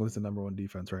that New England's the number one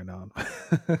defense right now.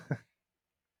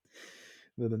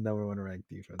 They're the number one ranked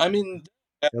defense I right mean,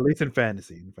 now, at least in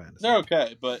fantasy. In they're fantasy,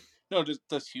 okay, but no,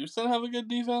 does Houston have a good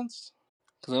defense?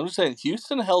 Because I'm just saying,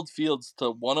 Houston held Fields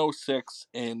to 106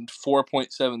 and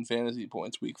 4.7 fantasy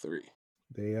points week 3.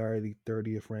 they are the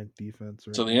 30th ranked defense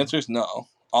So right the now, answer is no.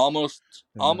 Almost,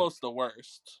 and almost the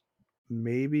worst.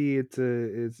 maybe it's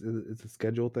a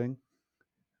schedule thing.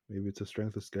 Maybe it's a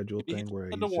strength of schedule Maybe he thing just where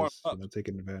had to he's warm just up.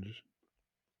 taking advantage.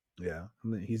 Yeah, I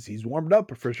mean, he's warmed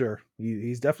up for sure.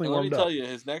 He's definitely And let me warmed tell up. you,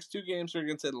 his next 2 games are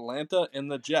against Atlanta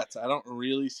and the Jets. I don't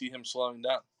really see him slowing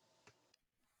down.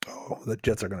 Oh, the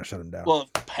Jets are going to shut him down. Well,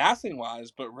 passing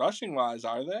wise, but rushing wise,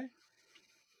 are they?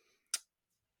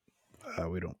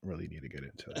 We don't really need to get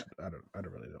into that. I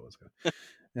don't really know what's going.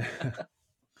 to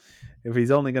If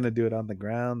he's only going to do it on the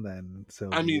ground, then so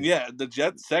I be mean, it. yeah, the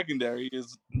Jets secondary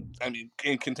is, I mean,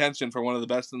 in contention for one of the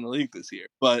best in the league this year.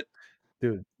 But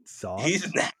Dude, he's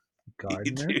Sauce nasty,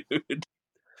 Gardner. dude.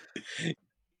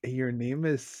 Your name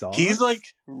is He's Sauce. like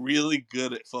really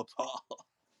good at football.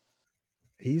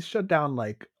 He's shut down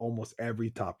like almost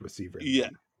every top receiver in the Yeah,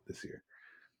 league this year,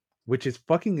 which is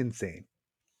fucking insane.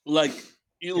 like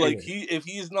It is. he if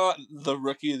he's not the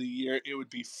rookie of the year, it would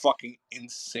be fucking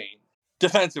insane.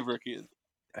 Defensive rookie,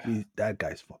 That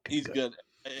guy's fucking he's good. good.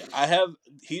 I have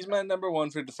he's my number one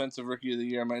for defensive rookie of the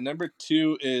year. My number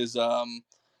two is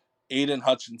Aiden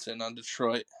Hutchinson on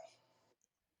Detroit.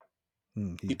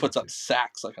 He He's puts good up too.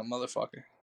 sacks like a motherfucker.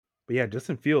 But yeah,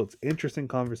 Justin Fields, interesting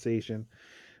conversation.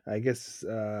 I guess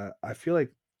I feel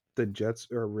like the Jets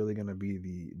are really gonna be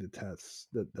the test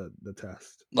the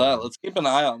test for Well, him. let's keep an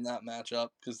eye on that matchup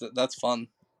because that's fun.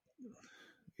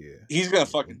 Yeah, He's gonna we'll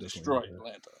fucking definitely destroy do that.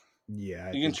 Atlanta. Yeah, I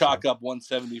You can think chalk so. up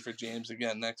 170 for James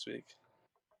again next week.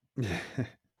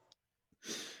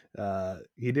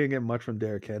 He didn't get much from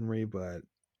Derrick Henry, but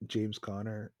James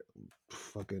Conner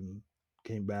fucking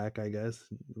came back, I guess,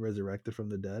 resurrected from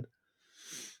the dead.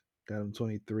 Got him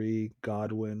 23.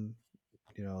 Godwin,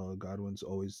 Godwin's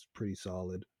always pretty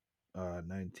solid.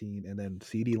 19. And then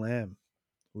CD Lamb,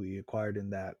 we acquired in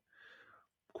that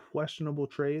questionable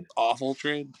trade. Awful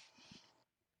trade.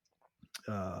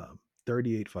 Uh,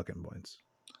 38 fucking points.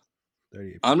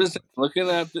 38 I'm fucking just points. looking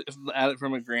at it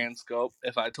from a grand scope.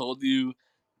 If I told you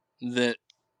that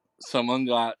someone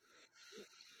got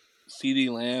CD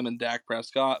Lamb and Dak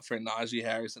Prescott for Najee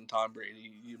Harris and Tom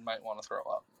Brady, you might want to throw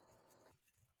up.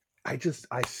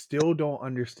 I still don't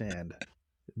understand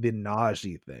the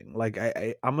Najee thing. Like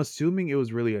I'm assuming it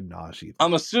was really a Najee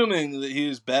I'm thing. assuming that he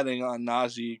was betting on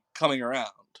Najee coming around,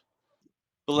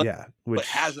 Yeah, but which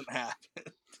hasn't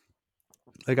happened.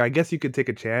 like I guess you could take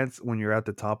a chance when you're at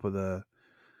the top of the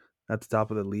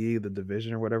league, the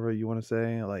division or whatever you want to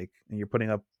say, like and you're putting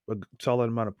up a solid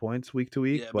amount of points week to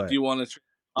week, Yeah, but do but you want to trade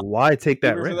a why take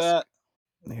that receiver for risk? that?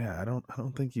 Yeah, I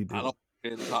don't think you I don't do.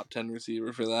 trade a top 10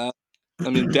 receiver for that. I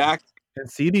mean, Dak,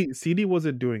 And CD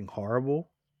wasn't doing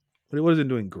horrible, but he wasn't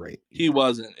doing great he either.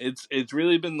 wasn't. It's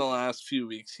really been the last few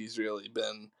weeks he's really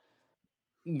been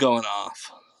going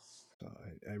off. So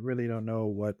I really don't know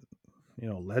what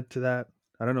led to that.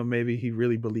 I don't know. Maybe he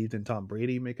really believed in Tom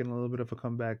Brady making a little bit of a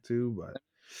comeback too, but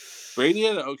Brady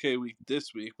had an okay week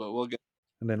this week, but we'll get.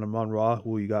 and then Amon Ra,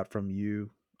 who you got from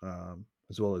you,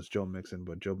 as well as Joe Mixon,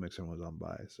 but Joe Mixon was on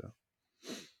bye. So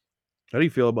how do you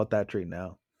feel about that trade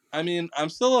now? I mean, I'm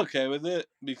still okay with it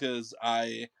because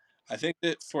I think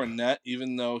that Fournette,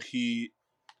 even though he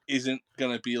isn't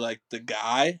gonna be like the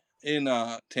guy in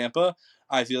Tampa,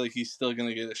 I feel like he's still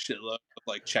gonna get a shitload of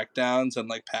like checkdowns and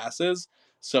like passes.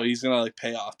 So he's gonna like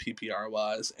pay off PPR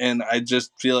wise, and I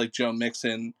just feel like Joe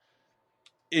Mixon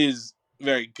is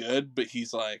very good, but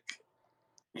he's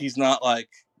not like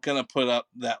gonna put up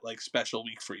that like special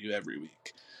week for you every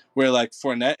week. Where like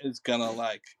Fournette is gonna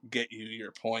like get you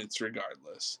your points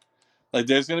regardless. Like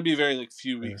there's gonna be very like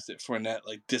few Fair, weeks that Fournette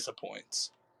like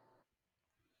disappoints.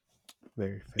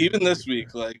 very fair, Even very this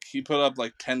week, fair. like he put up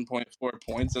like 10.4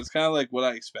 points. That's kind of like what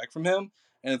I expect from him,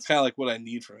 and it's kind of like what I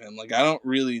need from him. Like I don't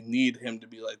really need him to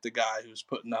be like the guy who's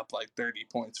putting up like 30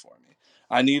 points for me.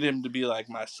 I need him to be like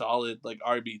my solid like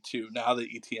RB2 now that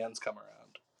ETN's come around.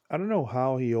 I don't know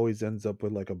how he always ends up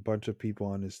with like a bunch of people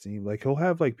on his team. Like he'll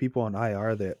have like people on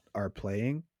IR that are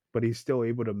playing, but he's still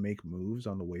able to make moves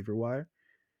on the waiver wire.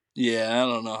 Yeah, I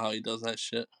don't know how he does that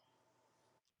shit.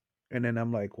 And then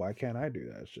I'm like, why can't I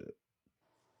do that shit?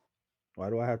 Why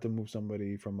do I have to move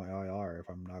somebody from my IR if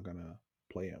I'm not gonna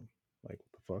play him? Like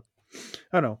what the fuck?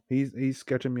 I don't know. He's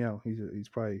sketching me out. He's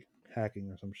probably hacking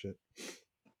or some shit.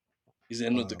 He's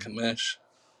in with the Um, commish.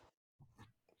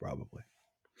 probably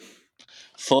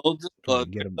Full trying to disclosure,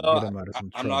 get though, him out of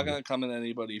some I'm not trouble. gonna come at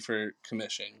anybody for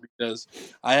commission because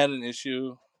I had an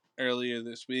issue earlier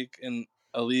this week in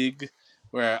a league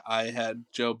where I had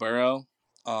Joe Burrow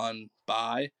on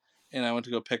bye, and I went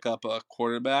to go pick up a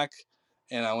quarterback,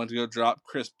 and I went to go drop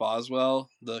Chris Boswell,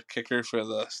 the kicker for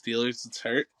the Steelers, that's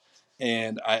hurt,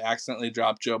 and I accidentally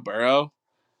dropped Joe Burrow,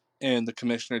 and the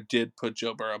commissioner did put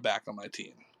Joe Burrow back on my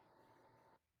team.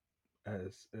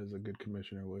 As a good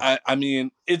commissioner would. I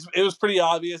mean, it was pretty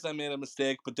obvious I made a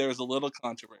mistake, but there was a little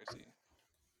controversy.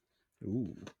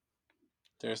 Ooh,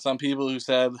 There are some people who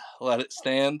said let it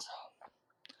stand,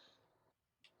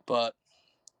 but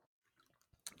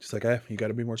just like hey, you got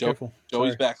to be more Joey, careful. Joey's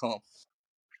Sorry, back home.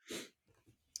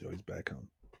 Joey's back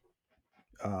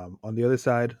home. On the other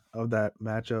side of that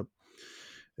matchup,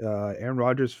 Aaron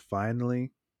Rodgers finally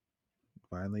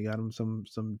got him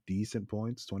some decent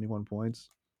points, 21 points.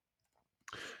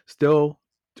 Still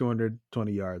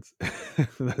 220 yards.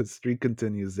 The streak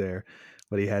continues there,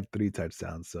 but he had 3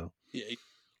 touchdowns, so Yeah, he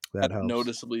that had a helps.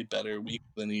 noticeably better week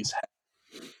than he's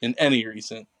had in any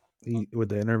recent. He with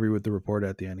the interview with the reporter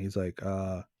at the end, he's like,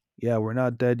 yeah, we're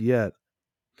not dead yet,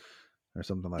 or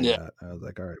something like Yeah, that. I was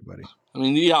like, all right, buddy. I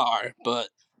mean you are, but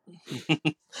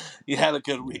you had a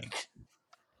good Yeah. week.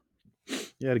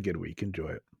 You had a good week. Enjoy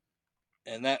it.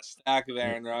 And that stack of Yep.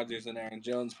 Aaron Rodgers and Aaron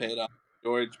Jones paid off.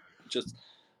 George just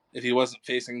if he wasn't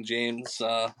facing James,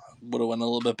 would have went a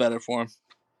little bit better for him.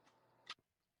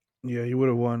 Yeah, he would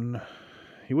have won.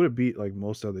 He would have beat like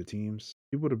most other teams.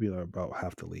 He would have beat like, about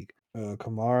half the league.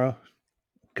 Kamara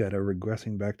kind of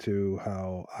regressing back to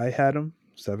how I had him,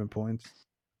 7 points.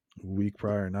 Week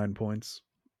prior, 9 points.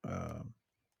 Um,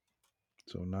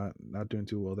 so not doing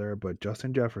too well there. But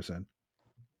Justin Jefferson,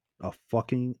 a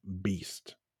fucking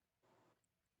beast.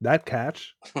 That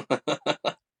catch, that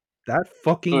Oh,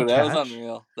 fucking that was catch.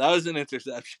 unreal. That was an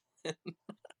interception.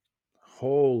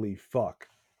 Holy fuck.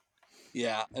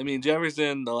 Yeah, I mean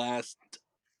Jefferson.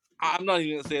 I'm not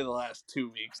even gonna say the last 2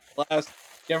 weeks.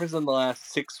 Jefferson, the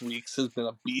last 6 weeks has been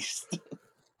a beast.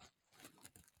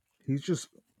 He's just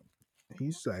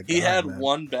he's that He guy, had man.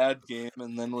 one bad game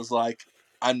and then was like,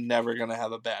 "I'm never gonna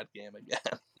have a bad game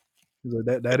again." He's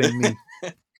like, that ain't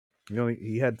me.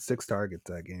 He had 6 targets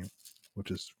that game,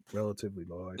 which is relatively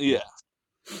low, I Yeah,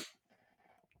 think.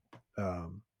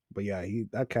 Um, but yeah, he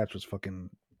that catch was fucking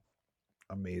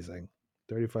amazing.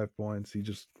 35 points. He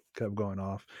just kept going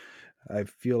off. I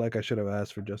feel like I should have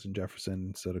asked for Justin Jefferson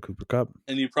instead of Cooper Cup.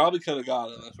 and you probably could have got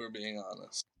him if we're being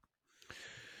honest.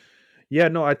 Yeah,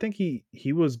 no, I think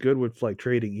he was good with like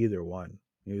trading either one.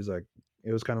 He was like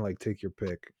it was kind of like take your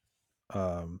pick.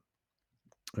 Um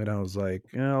and I was like,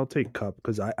 yeah, I'll take Cup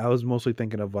because I was mostly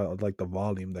thinking of like the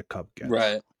volume that Cup gets.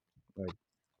 Right. Like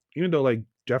even though like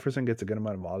Jefferson gets a good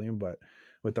amount of volume, but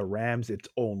with the Rams, it's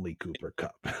only Cooper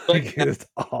Cup. Like Like it's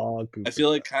all I Cooper feel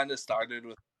like Cup. kind of started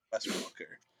with Wes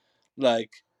Welker.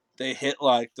 Like they hit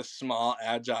like the small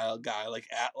agile guy like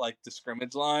at like the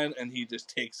scrimmage line and he just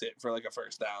takes it for like a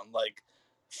first down like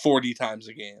 40 times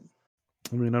a game.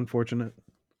 I mean, unfortunate.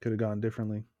 Could have gone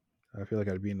differently. I feel like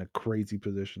I'd be in a crazy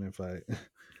position if I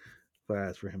if I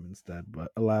asked for him instead.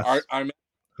 But Our alas, our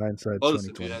hindsight's close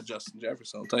if you 2020. had Justin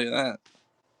Jefferson. I'll tell you that.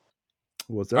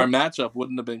 What's Our that? matchup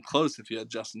wouldn't have been close if you had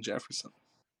Justin Jefferson.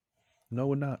 No,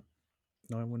 we're not.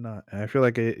 No, I would not. And I feel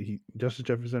like Justice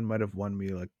Jefferson might have won me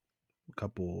like a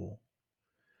couple.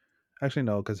 Actually,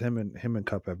 no, because him and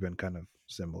Cup have been kind of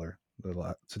similar a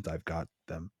lot since I've got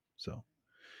them. So,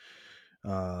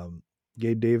 um,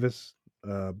 Gabe Davis,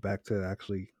 back to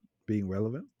actually being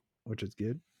relevant, which is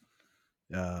good.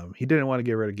 He didn't want to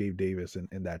get rid of Gabe Davis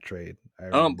in that trade. I I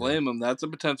don't remember. blame him. That's a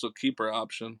potential keeper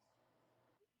option.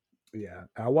 Yeah,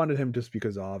 I wanted him just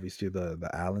because obviously the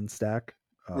Allen stack.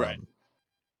 Right. Um,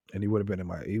 and he would have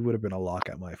been a lock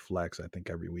at my flex, I think,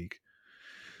 every week.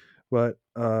 But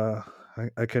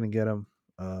I couldn't get him.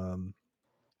 Um,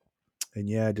 and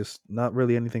yeah, just not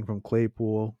really anything from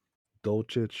Claypool.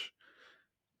 Dolchich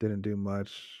didn't do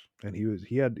much, and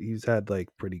he's had like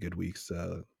pretty good weeks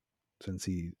since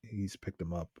he's picked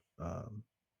him up.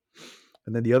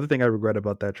 And then the other thing I regret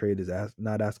about that trade is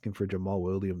not asking for Jamal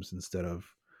Williams instead of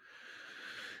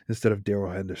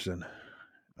Daryl Henderson,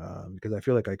 because I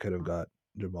feel like I could have got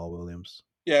Jamal Williams.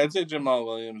 Yeah, I'd say Jamal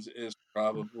Williams is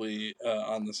probably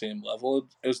on the same level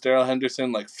as Daryl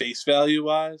Henderson, like face value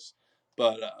wise.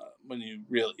 But when you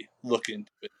really look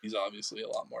into it, he's obviously a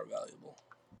lot more valuable.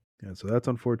 And so that's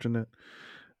unfortunate.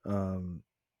 Um,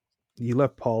 he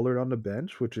left Pollard on the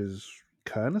bench, which is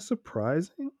kind of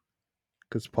surprising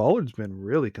because Pollard's been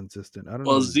really consistent. I don't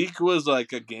Well, know. Zeke was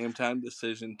like a game time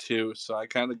decision too, so I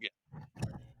kind of get.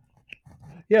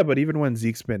 Yeah, but even when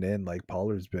Zeke's been in, like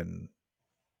Pollard's been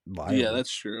Yeah, viable.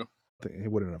 that's true.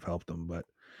 It wouldn't have helped him, but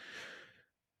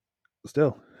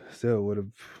still, still would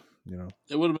have. You know,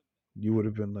 It would have you would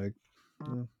have been like,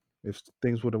 eh, if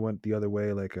things would have went the other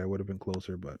way, like I would have been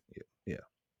closer. But yeah,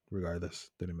 regardless,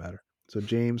 didn't matter. So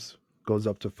James goes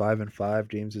up to 5-5.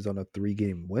 James is on a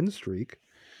 3-game win streak.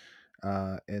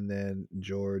 And then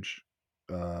George,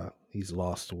 he's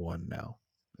lost one now.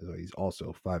 So he's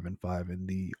also 5-5 in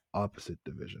the opposite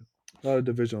division. A lot of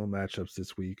divisional matchups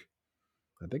this week.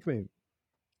 I think they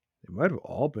might have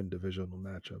all been divisional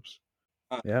matchups.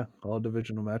 been, Yeah, all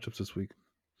divisional matchups this week.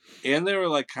 and they were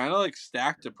like kind of like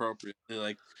stacked appropriately.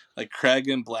 Like Craig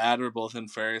and Blad were both in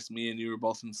first. Me and you were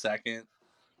both in second.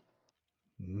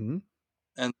 Hmm.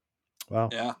 And Wow,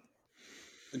 yeah,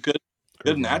 a good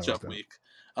crazy how that worked matchup out. week.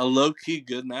 A low key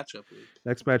good matchup week.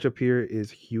 Next matchup here is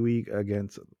Huey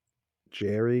against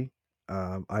Jerry.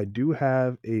 I do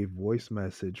have a voice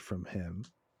message from him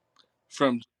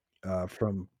From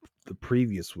from the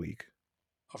previous week.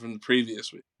 the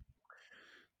previous week.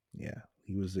 Yeah,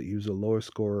 he was a lower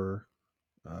scorer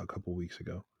a couple weeks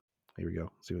ago. Here we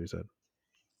go. See what he said.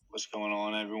 What's going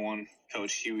on, everyone?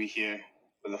 Coach Huey here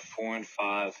with a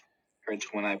 4-5 Hurts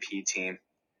Win IP team.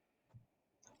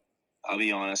 I'll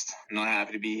be honest, I'm not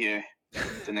happy to be here.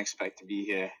 Didn't expect to be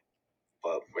here,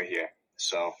 but we're here.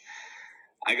 So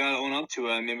I gotta own up to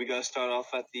it. I mean, we gotta start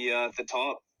off at the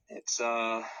top. It's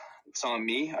on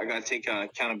me. I gotta take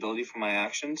accountability for my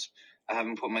actions. I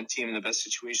haven't put my team in the best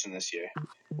situation this year.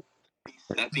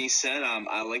 That being said,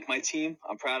 I like my team.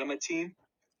 I'm proud of my team.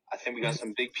 I think we got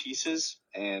some big pieces,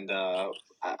 and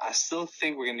I still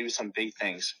think we're gonna do some big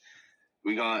things.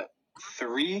 We got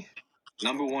 3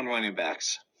 number 1 running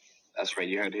backs. That's right,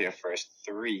 you heard it here first.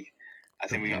 3. I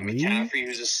think we got 3? McCaffrey,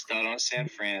 who's a stud on San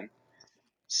Fran.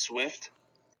 Swift.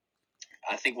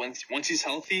 I think once he's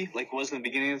healthy, like he was in the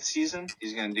beginning of the season,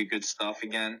 he's gonna do good stuff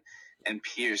again. And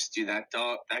Pierce, dude, that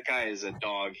guy is a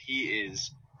dog. He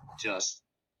is just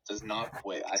does not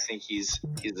quit. I think he's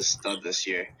a stud this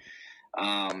year.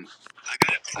 I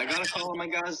gotta call out my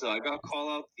guys though. I gotta call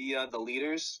out the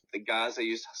leaders, the guys I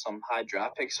used some high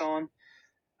draft picks on.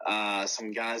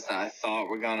 Some guys that I thought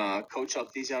were gonna coach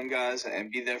up these young guys and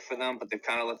be there for them, but they've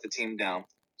kind of let the team down.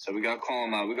 So we gotta call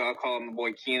them out. We gotta call my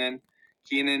boy Keenan.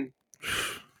 Keenan,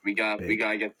 we gotta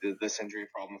get this injury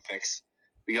problem fixed.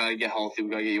 We gotta get healthy. We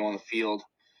gotta get you on the field.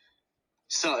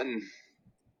 Sutton,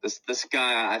 this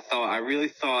guy, I really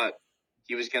thought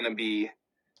he was gonna be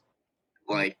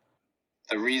like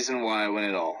the reason why I win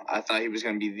it all. I thought he was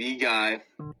gonna be the guy.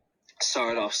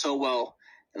 Started off so well.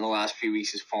 In the last few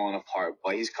weeks, he's fallen apart.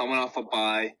 But he's coming off a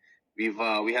bye. We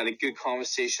had a good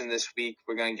conversation this week.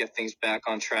 We're gonna get things back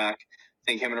on track. I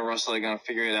think him and Russell are gonna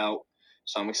figure it out.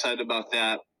 So I'm excited about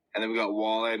that. And then we got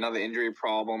Waller, another injury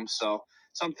problem. So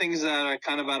some things that are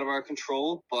kind of out of our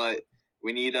control, but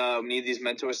we need these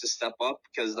mentors to step up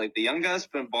because like the young guys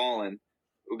been balling.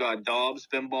 We got Dobbs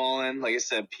been balling. Like I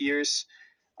said, Pierce.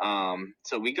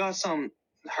 So we got some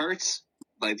Hurts.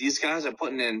 Like these guys are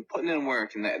putting in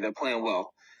work and they're playing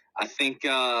well. I think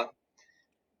I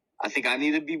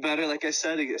need to be better. Like I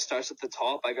said, it starts at the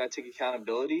top. I got to take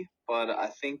accountability, but I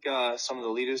think some of the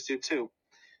leaders do too.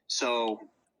 So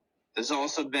there's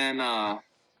also been a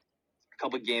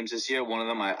couple of games this year. One of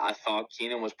them I thought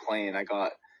Keenan was playing. I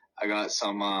got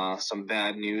some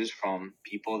bad news from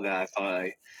people that I thought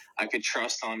I could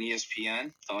trust on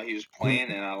ESPN. Thought he was playing,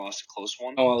 and I lost a close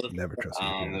one. Oh, Never trust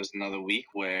There was another week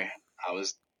where I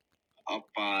was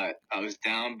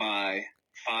down by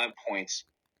 5 points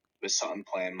with Sutton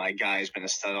playing. My guy's been a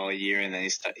stud all year, and then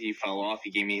he fell off.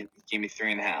 He gave me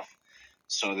 3.5.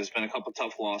 So there's been a couple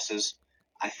tough losses.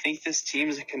 I think this team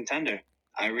is a contender.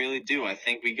 I really do. I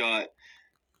think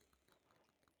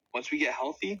once we get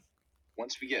healthy,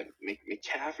 once we get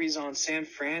McCaffrey's on San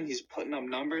Fran, he's putting up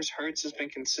numbers. Hurts has been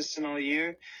consistent all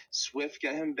year. Swift,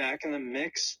 get him back in the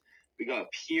mix. We got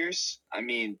Pierce. I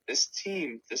mean, this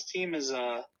team is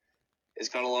it's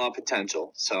got a lot of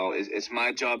potential. So it's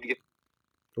my job to get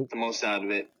the most out of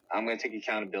it. I'm going to take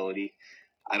accountability.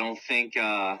 I don't think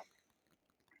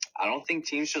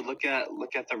teams should look at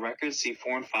the records, see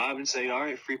 4-5, and say, all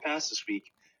right, free pass this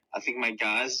week. I think my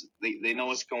guys they know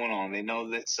what's going on. They know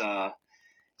that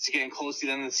it's getting close to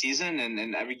the end of the season,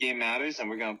 and every game matters, and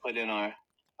we're going to put in our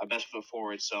best foot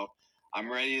forward. So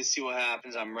I'm ready to see what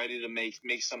happens. I'm ready to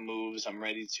make some moves. I'm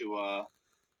ready to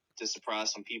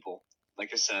surprise some people.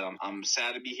 Like I said, I'm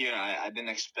sad to be here. I didn't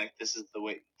expect this is the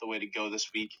way to go this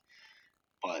week,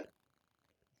 but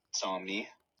it's on me.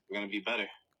 We're gonna be better.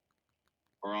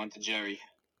 We're on to Jerry.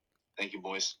 Thank you,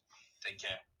 boys. Take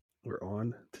care. We're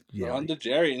on to We're Jerry. on to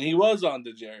Jerry, and he was on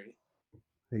to Jerry.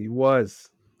 He was.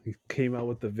 He came out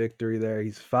with the victory there.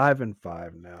 He's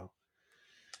 5-5 now.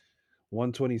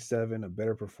 127, a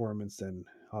better performance than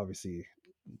obviously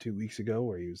 2 weeks ago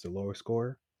where he was the lower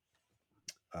scorer.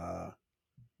 Yeah,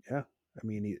 I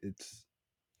mean he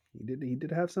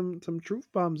did have some truth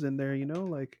bombs in there, you know,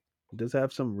 like he does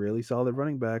have some really solid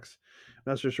running backs.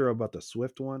 I'm not so sure about the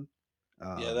Swift one.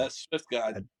 Yeah, that Swift guy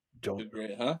I don't did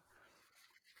great, huh?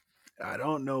 I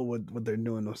don't know what they're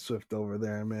doing with Swift over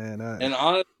there, man. And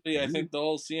honestly, I think the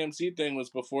whole CMC thing was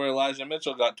before Elijah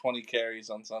Mitchell got 20 carries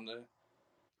on Sunday.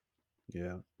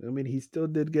 Yeah, I mean he still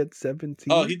did get 17.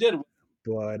 Oh, he did.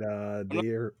 But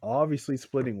they're obviously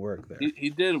splitting work there.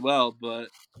 He did well, but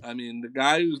I mean, the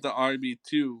guy who's the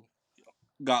RB2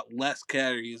 got less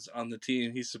carries on the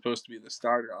team he's supposed to be the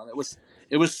starter on.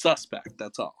 It was suspect.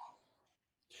 That's all.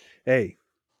 Hey,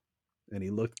 and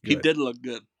he looked good. He did look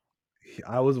good.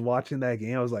 I was watching that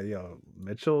game. I was like, "Yo,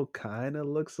 Mitchell kind of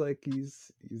looks like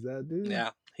he's that dude." Yeah,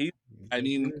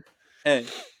 hey,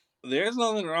 there's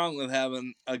nothing wrong with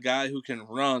having a guy who can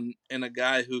run and a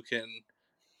guy who can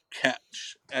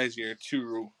catch as your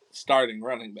two starting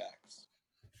running backs.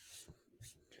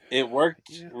 It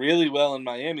worked really well in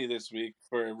Miami this week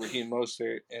for Raheem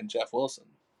Mostert and Jeff Wilson.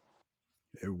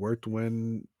 It worked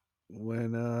when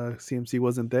CMC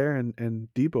wasn't there and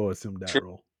Debo assumed that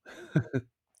role.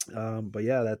 But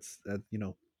yeah, that's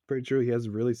pretty true. He has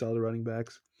really solid running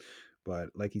backs, but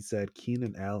like he said,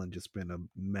 Keenan Allen just been a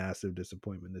massive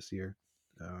disappointment this year.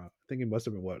 I think it must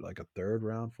have been like a 3rd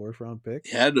round, 4th round pick.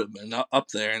 He had to have been up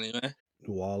there anyway.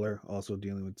 Waller also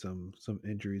dealing with some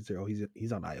injuries there. Oh,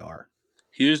 he's on IR.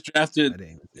 He was drafted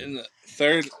in the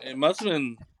 3rd. It must have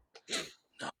been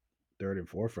third and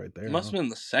fourth right there. It must huh? have been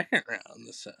the second round,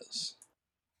 this says.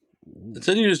 Ooh. It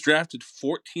said he was drafted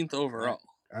 14th overall.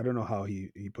 I don't know how he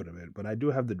put him in, but I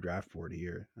do have the draft board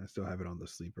here. I still have it on the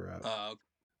sleeper app.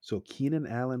 So Keenan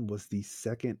Allen was the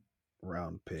second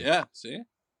round pick. Yeah, see?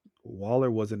 Waller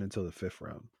wasn't until the 5th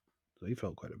round. So he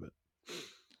fell quite a bit.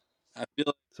 I feel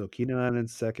like So Keenan Allen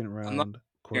second I'm not round,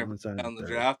 here Cortland Sutton on the third.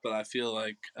 draft, but I feel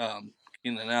like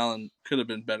Keenan Allen could have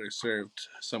been better served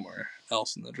somewhere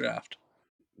else in the draft.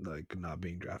 Like not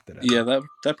being drafted at Yeah, all.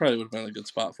 that probably would have been a good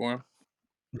spot for him.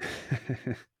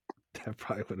 That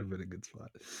probably would have been a good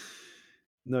spot.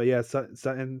 No, yeah,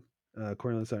 Sutton,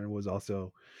 Cortland Sutton was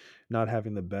also not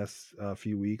having the best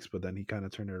few weeks, but then he kind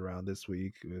of turned it around this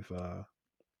week with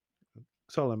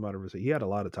solid amount of receiving. He had a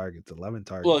lot of targets, 11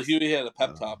 targets. Well, Huey had a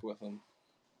pep talk with him.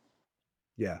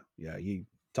 Yeah, he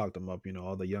talked him up.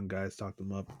 All the young guys talked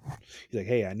him up. He's like,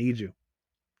 "Hey, I need you.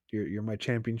 You're my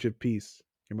championship piece.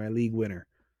 You're my league winner.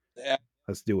 Yeah,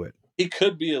 let's do it." He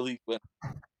could be a league winner.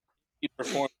 He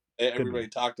performed. Everybody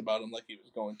talked about him like he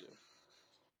was going to.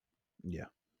 Yeah,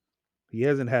 he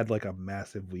hasn't had like a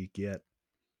massive week yet.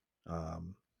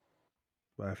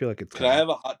 But I feel like it's. Can I have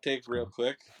a hot take real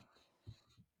quick?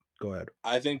 Go ahead.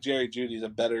 I think Jerry Jeudy's a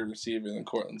better receiver than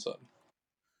Cortland Sutton.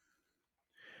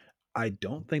 I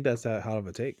don't think that's that hot of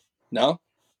a take. No?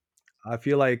 I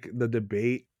feel like the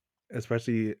debate,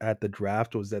 especially at the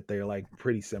draft, was that they're like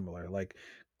pretty similar. Like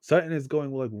Sutton is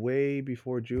going like way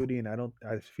before Jeudy, and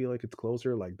I feel like it's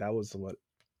closer. Like that was what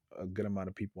a good amount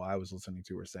of people I was listening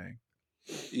to were saying.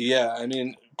 Yeah, I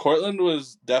mean, Cortland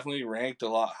was definitely ranked a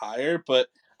lot higher, but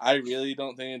I really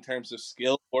don't think in terms of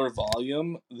skill or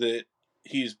volume that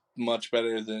he's much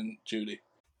better than Jeudy.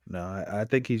 No, I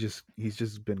think he's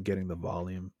just been getting the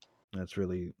volume. That's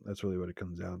really what it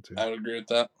comes down to. I would agree with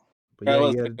that. But I yeah,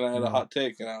 was thinking I had a hot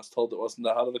take, and I was told it wasn't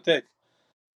that hot of a take.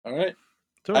 All right,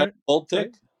 it's all right. Bold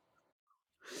take.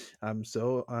 I'm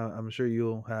sure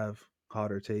you'll have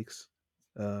hotter takes.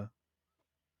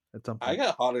 At some point. I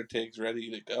got hotter takes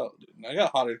ready to go, dude. I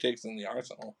got hotter takes in the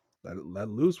arsenal. Let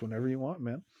loose whenever you want,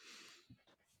 man.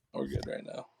 We're good right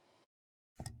now.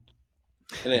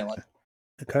 It ain't like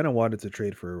I kind of wanted to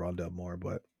trade for Rondell Moore,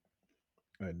 but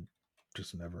I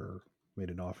just never made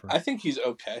an offer. I think he's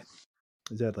okay.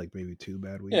 He's had like maybe 2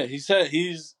 bad weeks. Yeah, he said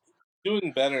he's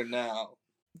doing better now.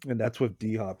 And that's with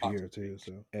D-Hop here too,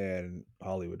 so and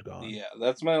Hollywood gone. Yeah,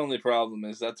 that's my only problem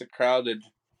is that's a crowded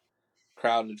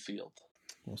field.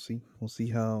 We'll see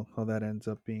how that ends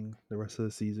up being the rest of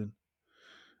the season.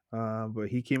 But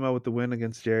he came out with the win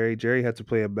against Jerry. Jerry had to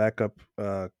play a backup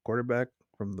quarterback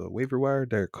from the waiver wire,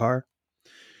 Derek Carr.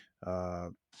 I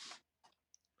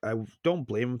don't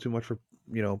blame him too much for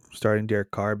starting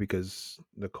Derek Carr because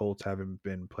the Colts haven't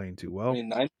been playing too well. I mean,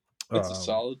 19 is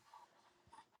solid.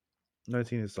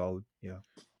 19 is solid, yeah.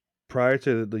 Prior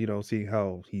to seeing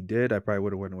how he did, I probably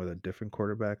would have went with a different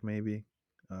quarterback maybe.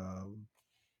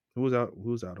 Who was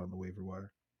out on the waiver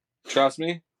wire? Trust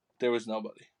me, there was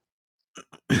nobody.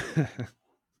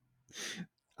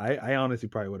 I honestly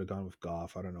probably would have gone with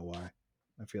Goff. I don't know why.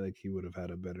 I feel like he would have had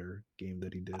a better game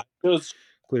that he did. It was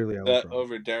clearly I was wrong.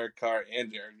 Over Derek Carr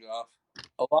and Jared Goff.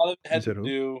 A lot of it had to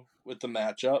do with the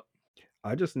matchup.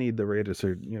 I just need the Raiders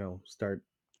to start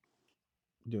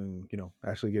doing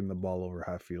actually getting the ball over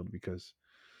half field because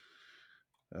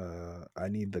I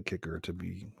need the kicker to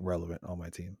be relevant on my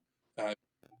team.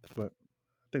 But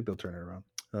I think they'll turn it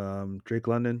around. Drake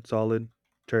London, solid.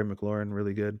 Terry McLaurin,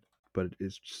 really good. But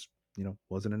it's just,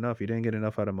 wasn't enough. He didn't get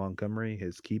enough out of Montgomery,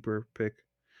 his keeper pick.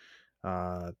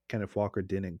 Kenneth Walker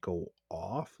didn't go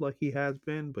off like he has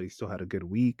been, but he still had a good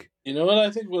week. You know what I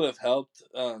think would have helped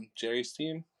Jerry's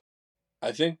team?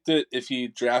 I think that if he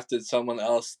drafted someone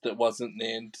else that wasn't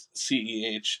named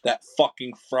CEH, that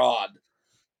fucking fraud.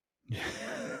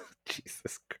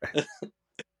 Jesus Christ.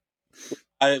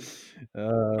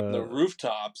 From the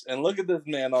rooftops, and look at this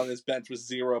man on his bench with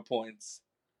 0 points.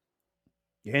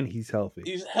 And he's healthy.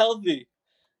 He's healthy.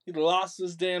 He lost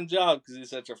his damn job because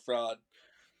he's such a fraud.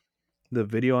 The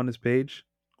video on his page,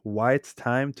 why it's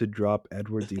time to drop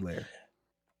Edwards-Helaire.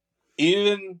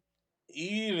 Even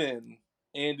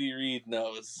Andy Reid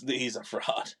knows that he's a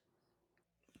fraud.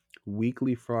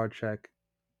 Weekly fraud check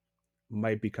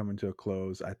might be coming to a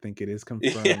close. I think it is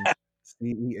confirmed. Yeah.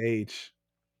 CEH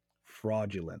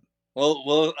fraudulent.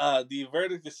 Well, the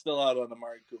verdict is still out on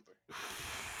Amari Cooper.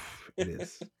 It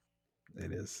is.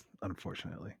 It is,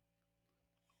 unfortunately.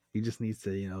 He just needs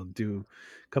to, do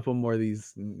a couple more of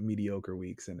these mediocre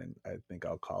weeks, and then I think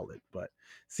I'll call it. But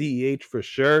CEH for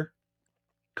sure,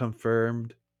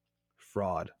 confirmed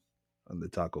fraud on the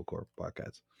Taco Corp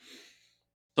podcast.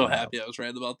 So happy I was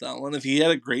right about that one. If he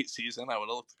had a great season, I would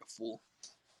have looked like a fool.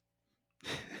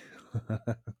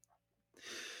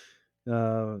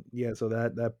 Yeah, so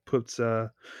that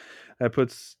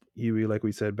puts Huey, like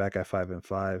we said, back at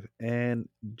 5-5, and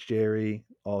Jerry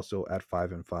also at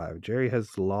 5-5. Jerry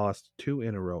has lost two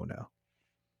in a row now,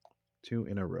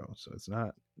 so it's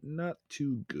not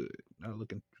too good, not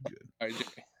looking too good. All right,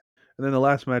 Jerry. And then the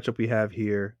last matchup we have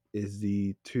here is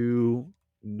the two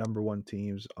number one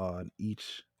teams on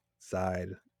each side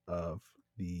of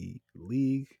the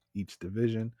league, each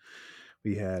division.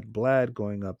 We had Blad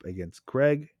going up against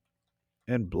Craig,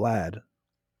 and Blad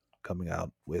coming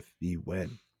out with the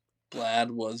win. Blad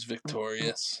was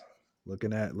victorious.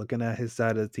 Looking at his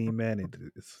side of the team, man,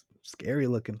 it's scary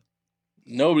looking.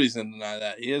 Nobody's gonna deny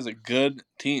that. He has a good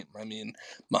team. I mean,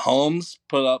 Mahomes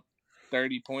put up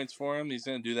 30 points for him. He's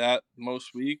gonna do that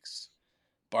most weeks.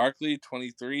 Barkley,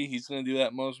 23. He's gonna do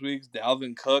that most weeks.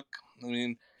 Dalvin Cook. I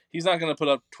mean, he's not gonna put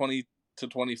up 20 to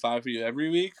 25 for you every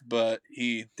week, but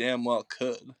he damn well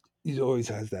could. He always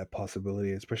has that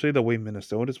possibility, especially the way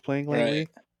Minnesota's playing Right. lately.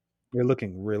 They're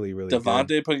looking really, really good.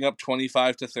 Devontae putting up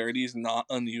 25 to 30 is not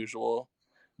unusual.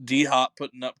 D Hop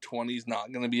putting up 20 is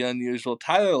not going to be unusual.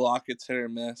 Tyler Lockett's hit or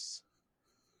miss.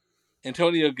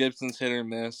 Antonio Gibson's hit or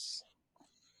miss.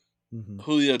 Mhm.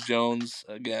 Julio Jones,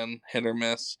 again, hit or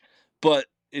miss. But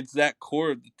it's that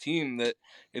core of the team that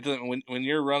it doesn't. When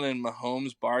you're running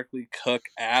Mahomes, Barkley, Cook,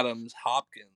 Adams,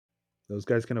 Hopkins. Those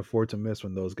guys can afford to miss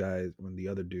when the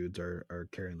other dudes are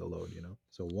carrying the load, you know.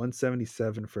 So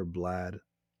 177 for Blad,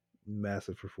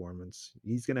 massive performance.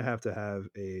 He's gonna have to have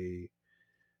a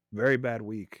very bad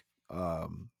week.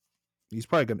 He's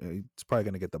probably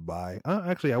gonna get the bye.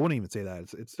 Actually, I wouldn't even say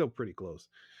that. It's still pretty close,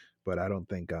 but I don't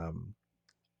think I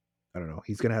don't know.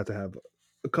 He's gonna have to have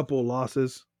a couple of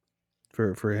losses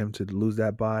for him to lose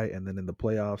that bye, and then in the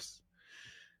playoffs,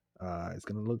 it's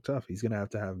gonna look tough. He's gonna have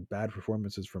to have bad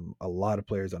performances from a lot of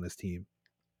players on his team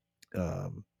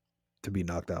um, to be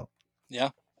knocked out. Yeah.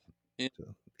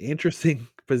 So, interesting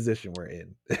position we're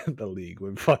in the league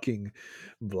with fucking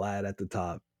Vlad at the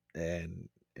top and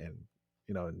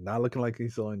not looking like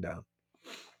he's slowing down.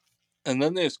 And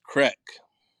then there's Craig,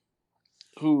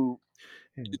 who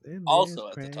And is then also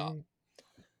at the top.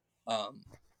 Craig.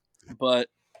 But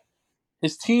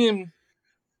his team,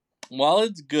 while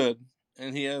it's good,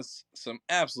 and he has some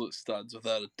absolute studs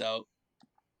without a doubt,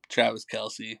 Travis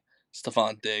Kelce,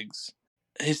 Stephon Diggs,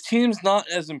 his team's not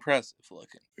as impressive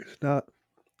looking.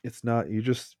 It's not. You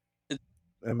just. It's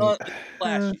I mean, not as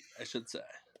flashy, I should say.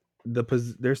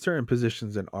 there's certain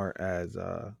positions that aren't as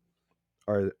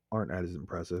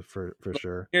impressive for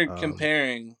sure. You're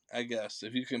comparing, I guess,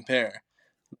 if you compare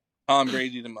Tom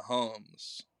Brady to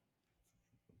Mahomes,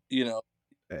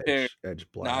 compare Edge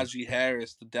Blad. Najee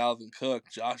Harris to Dalvin Cook,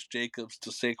 Josh Jacobs to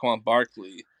Saquon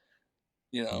Barkley,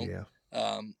 Yeah.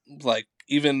 like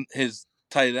even his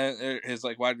tight end, his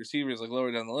like wide receivers, like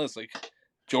lower down the list, like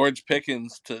George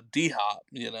Pickens to D Hop,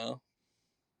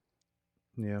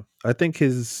 Yeah. I think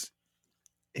his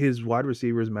wide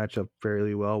receivers match up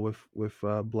fairly well with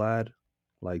Blad,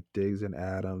 like Diggs and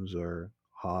Adams or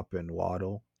Hop and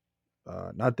Waddle.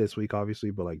 Not this week,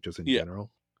 obviously, but like just in Yeah.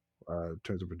 general, in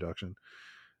terms of production.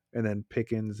 And then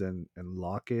Pickens and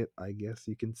Lockett, I guess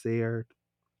you can say, are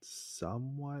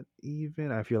somewhat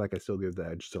even. I feel like I still give the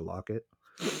edge to Lockett.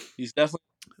 He's definitely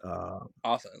Uh,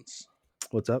 offense.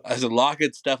 what's up? I said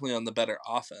Lockett's definitely on the better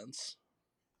offense.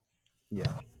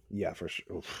 Yeah, for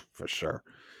sure, for sure.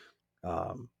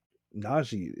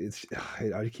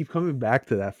 Najee, I keep coming back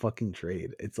to that fucking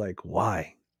trade. It's like,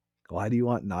 why? Why do you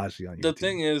want Najee on your The team?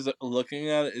 thing is, looking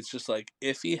at it, it's just like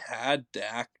if he had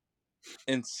Dak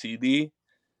and CD,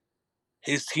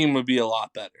 his team would be a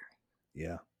lot better.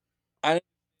 Yeah. I I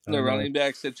the don't know. running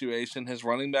back situation, his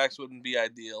running backs wouldn't be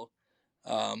ideal.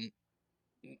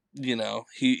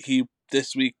 He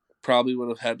this week probably would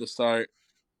have had to start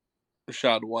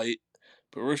Rashad White,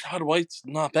 but Rashad White's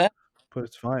not bad. But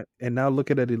it's fine. And now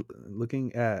looking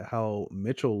at how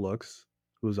Mitchell looks,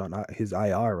 who's on his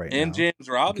IR right And now. James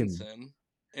Robinson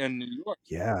in New York.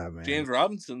 Yeah, man. James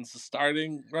Robinson's the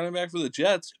starting running back for the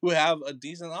Jets, who have a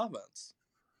decent offense.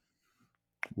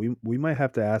 We might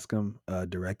have to ask him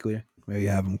directly. Maybe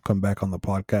have him come back on the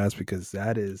podcast, because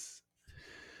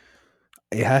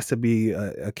it has to be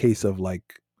a case of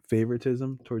like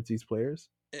favoritism towards these players.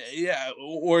 Yeah,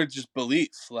 or just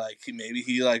belief. Like maybe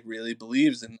he like really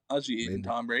believes in Najee and Maybe.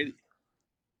 Tom Brady.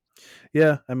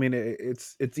 Yeah, I mean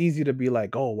it's easy to be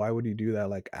like, oh, why would you do that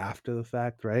like after the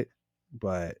fact, right?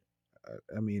 But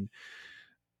I mean,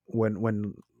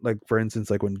 when like for instance,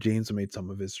 like when James made some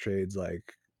of his trades,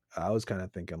 like I was kind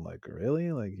of thinking like,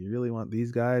 really, like you really want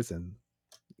these guys, and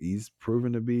he's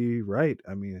proven to be right.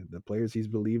 I mean, the players he's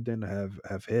believed in have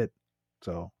hit.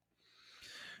 So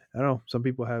I don't know. Some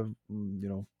people have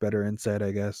better insight,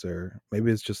 I guess, or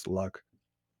maybe it's just luck.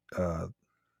 Uh,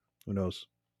 who knows?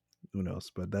 Who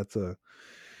knows? But that's a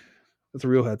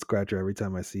real head scratcher every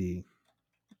time I see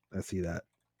that.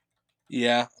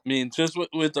 Yeah, I mean, just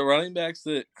with the running backs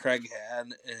that Craig had,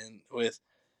 and with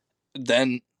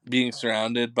then being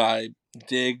surrounded by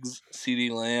Diggs,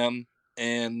 CeeDee Lamb,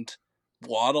 and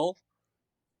Waddle,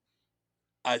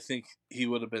 I think he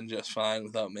would have been just fine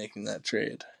without making that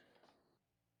trade.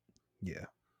 Yeah,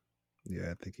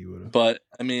 I think he would have. But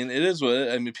I mean, it is what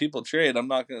I mean. People trade. I'm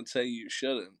not going to say you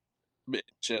shouldn't. But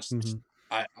it's just, Mm-hmm.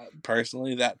 I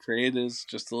personally, that trade is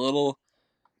just a little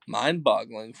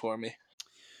mind-boggling for me.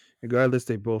 Regardless,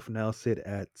 they both now sit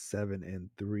at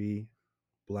 7-3.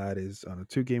 Vlad is on a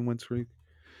 2-game win streak.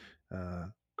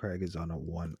 Craig is on a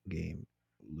 1-game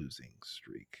losing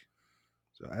streak.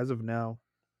 So as of now,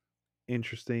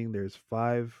 interesting. There's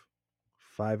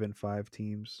 5-5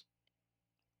 teams,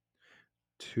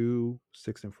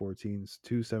 2-6-4 teams,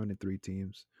 2-7-3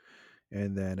 teams,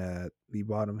 and then at the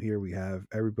bottom here we have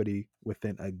everybody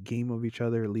within a game of each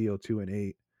other. Leo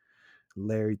 2-8,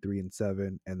 Larry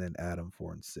 3-7, and then Adam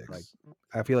 4-6. Like,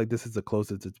 I feel like this is the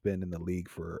closest it's been in the league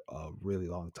for a really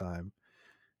long time,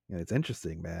 and it's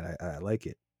interesting, man. I like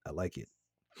it. I like it.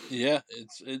 Yeah,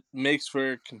 it makes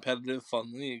for a competitive,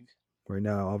 fun league. Right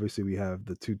now, obviously, we have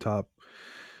the two top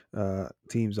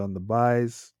teams on the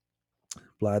buys.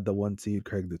 Vlad, the 1 seed,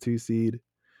 Craig, the 2 seed.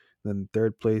 Then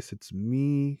third place, it's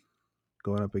me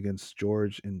going up against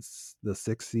George in the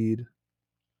 6 seed.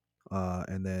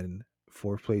 And then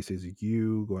fourth place is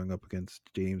you going up against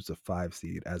James, the 5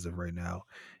 seed, as of right now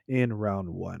in round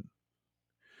 1.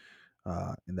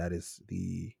 And that is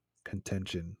the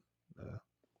contention,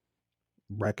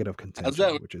 bracket of How's contention,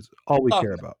 that which is all we off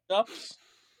care about. matchups?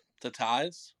 The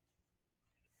ties?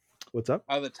 What's up?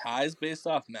 Are the ties based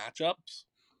off matchups?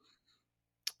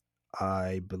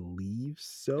 I believe It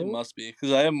so. must be,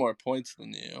 because I have more points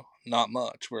than you. Not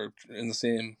much. We're in the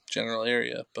same general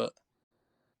area, but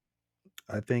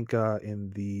I think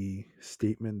in the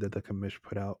statement that the commission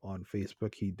put out on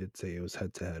Facebook, he did say it was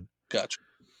head to head. gotcha.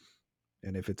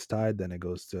 And if it's tied, then it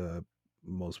goes to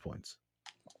most points.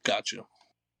 Gotcha.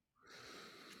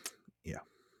 Yeah,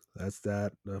 that's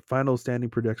that. The final standing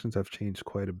projections have changed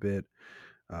quite a bit.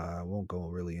 I won't go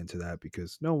really into that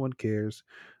because no one cares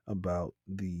about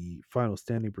the final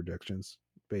standing projections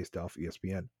based off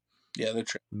ESPN. Yeah, they're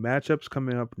true. Matchups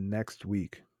coming up next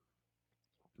week.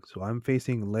 So I'm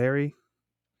facing Larry.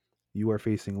 You are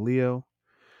facing Leo.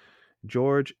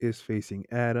 George is facing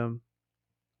Adam.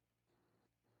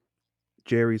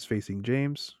 Jerry's facing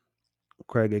James.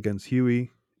 Craig against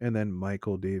Huey. And then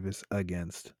Michael Davis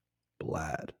against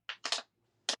Blad.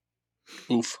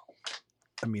 Oof.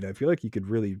 I mean, I feel like you could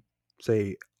really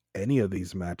say any of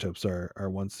these matchups are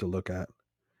ones to look at.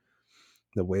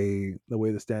 The way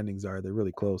the standings are, they're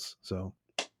really close. So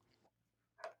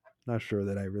not sure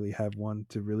that I really have one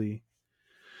to really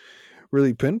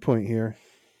pinpoint here.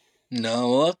 No,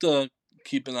 we'll have to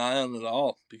keep an eye on it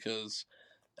all, because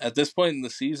at this point in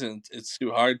the season, it's too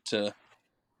hard to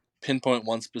pinpoint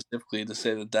one specifically to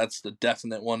say that that's the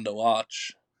definite one to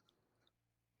watch.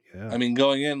 Yeah. I mean,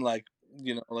 going in, like,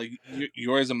 like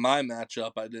yours and my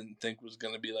matchup, I didn't think was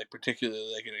going to be like particularly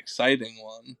like an exciting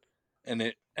one, and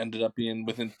it ended up being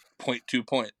within 0.2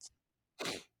 points.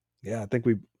 Yeah,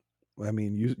 I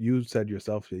mean, you said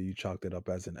yourself that you chalked it up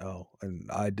as an L, and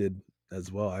I did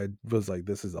as well. I was like,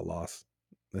 this is a loss.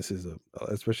 This is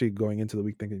especially going into the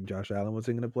week thinking Josh Allen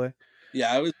wasn't going to play.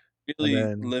 Yeah, I was And really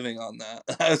then living on that.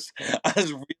 I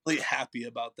was really happy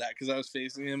about that, because I was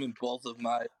facing him in both of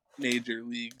my major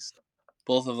leagues,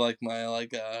 both of like my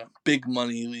big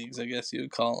money leagues, I guess you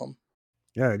would call them.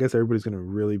 yeah, I guess everybody's going to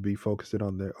really be focusing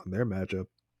on their matchup.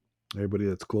 Everybody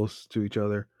that's close to each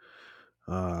other.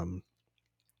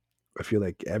 I feel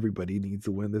like everybody needs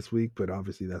to win this week, but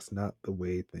obviously that's not the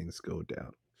way things go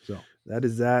down. So that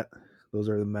is that. Those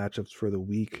are the matchups for the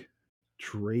week.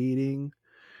 Trading,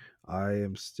 I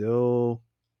am still,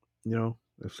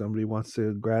 if somebody wants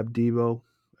to grab Debo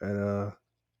at a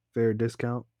fair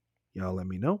discount, y'all let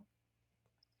me know.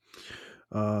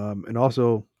 And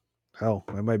also, hell,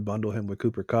 I might bundle him with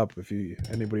Cooper Cup if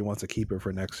anybody wants a keeper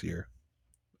for next year.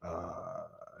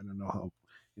 I don't know how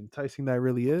enticing that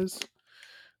really is,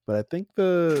 but I think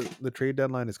the trade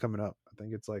deadline is coming up. I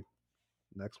think it's like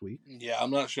next week. Yeah,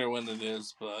 I'm not sure when it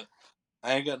is, but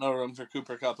I ain't got no room for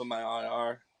Cooper Cup in my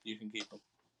IR. You can keep him.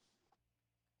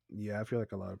 Yeah, I feel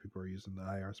like a lot of people are using the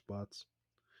IR spots.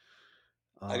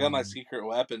 I got my secret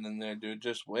weapon in there, dude.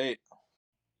 Just wait.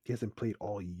 He hasn't played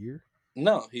all year.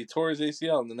 No, he tore his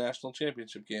ACL in the national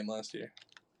championship game last year.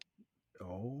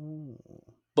 Oh,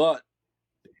 But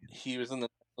he was in the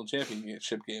national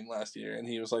championship game last year, and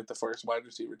he was like the first wide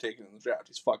receiver taken in the draft.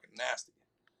 He's fucking nasty.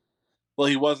 Well,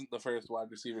 he wasn't the first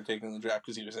wide receiver taken in the draft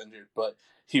because he was injured, but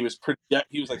he was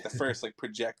he was like the first like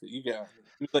projected. You get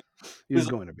he was He's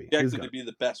like going to be. projected to be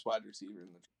the best wide receiver in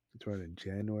the draft. He started in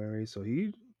January, so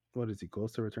what is he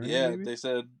close to returning? Yeah, maybe? they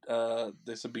said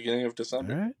beginning of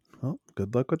December. All right. Well,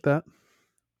 good luck with that.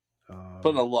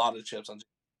 Putting a lot of chips on.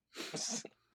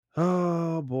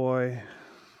 Oh boy.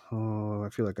 Oh, I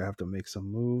feel like I have to make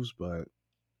some moves, but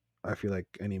I feel like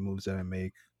any moves that I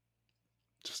make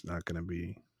just not gonna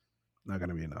be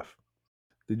enough.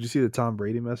 Did you see the Tom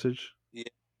Brady message? Yeah.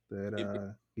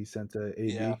 That he sent to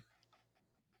AB? Yeah.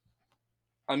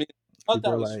 I mean, I thought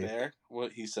People that are was like, fair,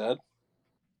 what he said.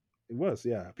 It was,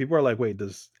 yeah. People are like, wait,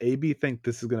 does AB think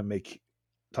this is gonna make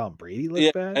Tom Brady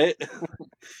look bad?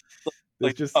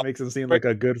 This just makes him seem like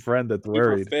a good friend that's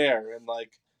worried. Fair and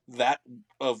like that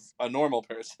of a normal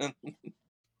person.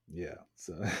 Yeah.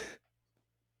 So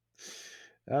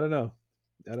I don't know,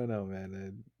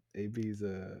 man. AB's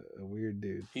a weird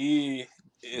dude. He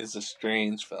is a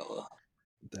strange fella.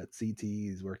 That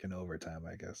CTE is working overtime,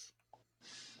 I guess.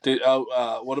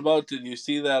 What about? Did you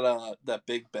see that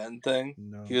Big Ben thing?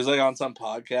 No. He was like on some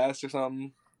podcast or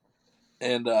something,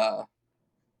 and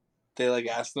they like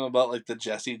asked him about like the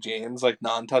Jesse James like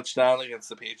non-touchdown against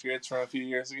the Patriots from a few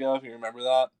years ago. If you remember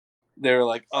that, they were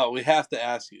like, "Oh, we have to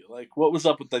ask you, like, what was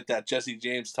up with like that Jesse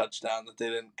James touchdown that they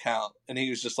didn't count?" And he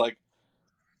was just like,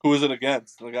 "Who was it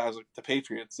against?" And the guy was like, "The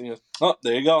Patriots." And he goes, "Oh,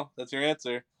 there you go. That's your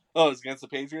answer. Oh, it was against the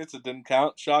Patriots. It didn't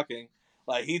count. Shocking."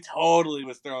 Like he totally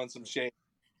was throwing some shade.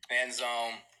 End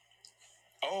zone.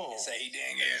 Oh. Say he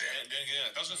didn't get it.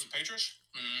 That was against the Patriots?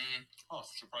 Mm-hmm. Oh,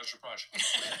 surprise.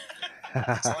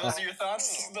 So those are your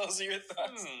thoughts?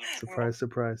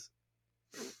 Surprise.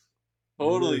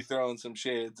 Totally throwing some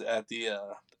shades at the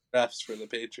refs for the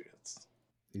Patriots.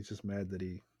 He's just mad that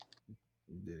he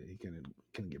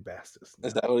couldn't get past this.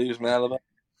 Is that what he was mad about?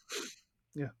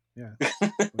 Yeah.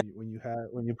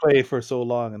 when you play for so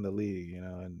long in the league,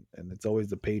 and it's always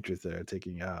the Patriots that are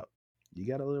taking you out, you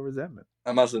got a little resentment.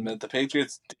 I must admit, the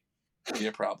Patriots be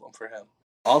a problem for him.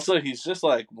 Also, he's just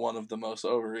like one of the most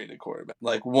overrated quarterbacks.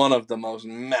 Like one of the most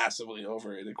massively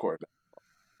overrated quarterbacks.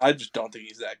 I just don't think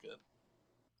he's that good.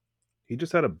 He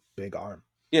just had a big arm.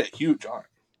 Yeah, huge arm.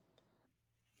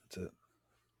 That's it.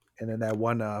 And then that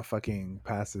one fucking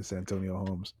pass to Antonio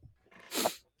Holmes.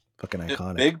 Fucking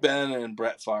iconic. Big Ben and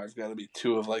Brett Favre got to be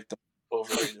two of like the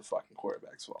overrated fucking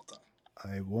quarterbacks of all time.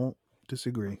 I won't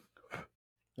disagree.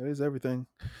 That is everything.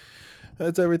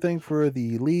 That's everything for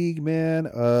the league, man.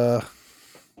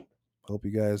 Hope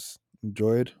you guys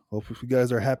enjoyed. Hope if you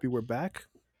guys are happy we're back.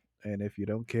 And if you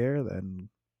don't care, then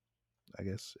I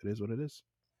guess it is what it is.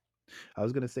 I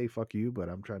was gonna say fuck you, but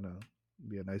I'm trying to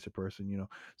be a nicer person,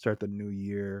 start the New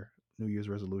Year's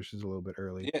resolutions a little bit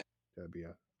early. Yeah. Gotta be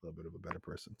a little bit of a better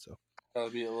person. So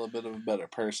gotta be a little bit of a better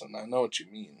person. I know what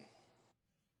you mean.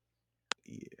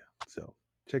 Yeah. So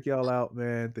check y'all out,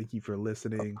 man. Thank you for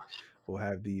listening. We'll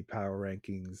have the power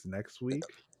rankings next week.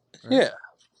 Right? Yeah.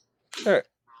 Sure.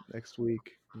 Next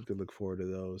week. You can look forward to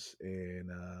those. And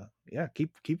yeah,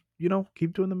 keep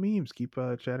doing the memes. Keep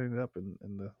chatting it up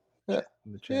in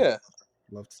the chat. Yeah.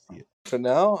 Love to see it. For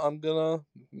now, I'm gonna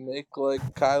make like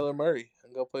Kyler Murray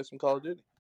and go play some Call of Duty.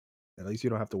 At least you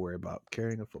don't have to worry about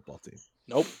carrying a football team.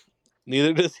 Nope.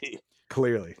 Neither does he.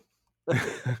 Clearly.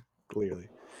 Clearly.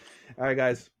 All right,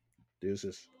 guys.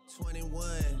 Deuces. 21,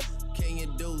 can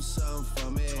you do something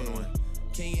for me? 21.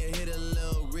 Can you hit a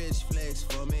little rich flex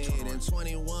for me? 21. Then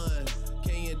 21,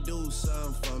 can you do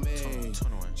something for me?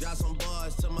 21. Drop some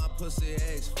bars to my pussy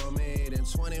ex for me. Then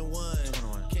 21,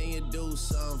 can you do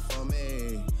something for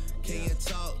me? Can you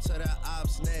talk to the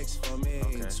ops next for me?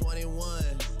 Okay. 21,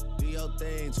 do your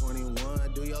thing.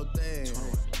 21, do your thing.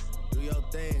 21. Do your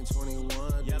thing.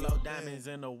 21. Yellow diamonds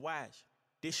in the watch.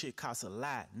 This shit costs a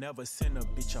lot. Never send a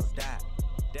bitch or die.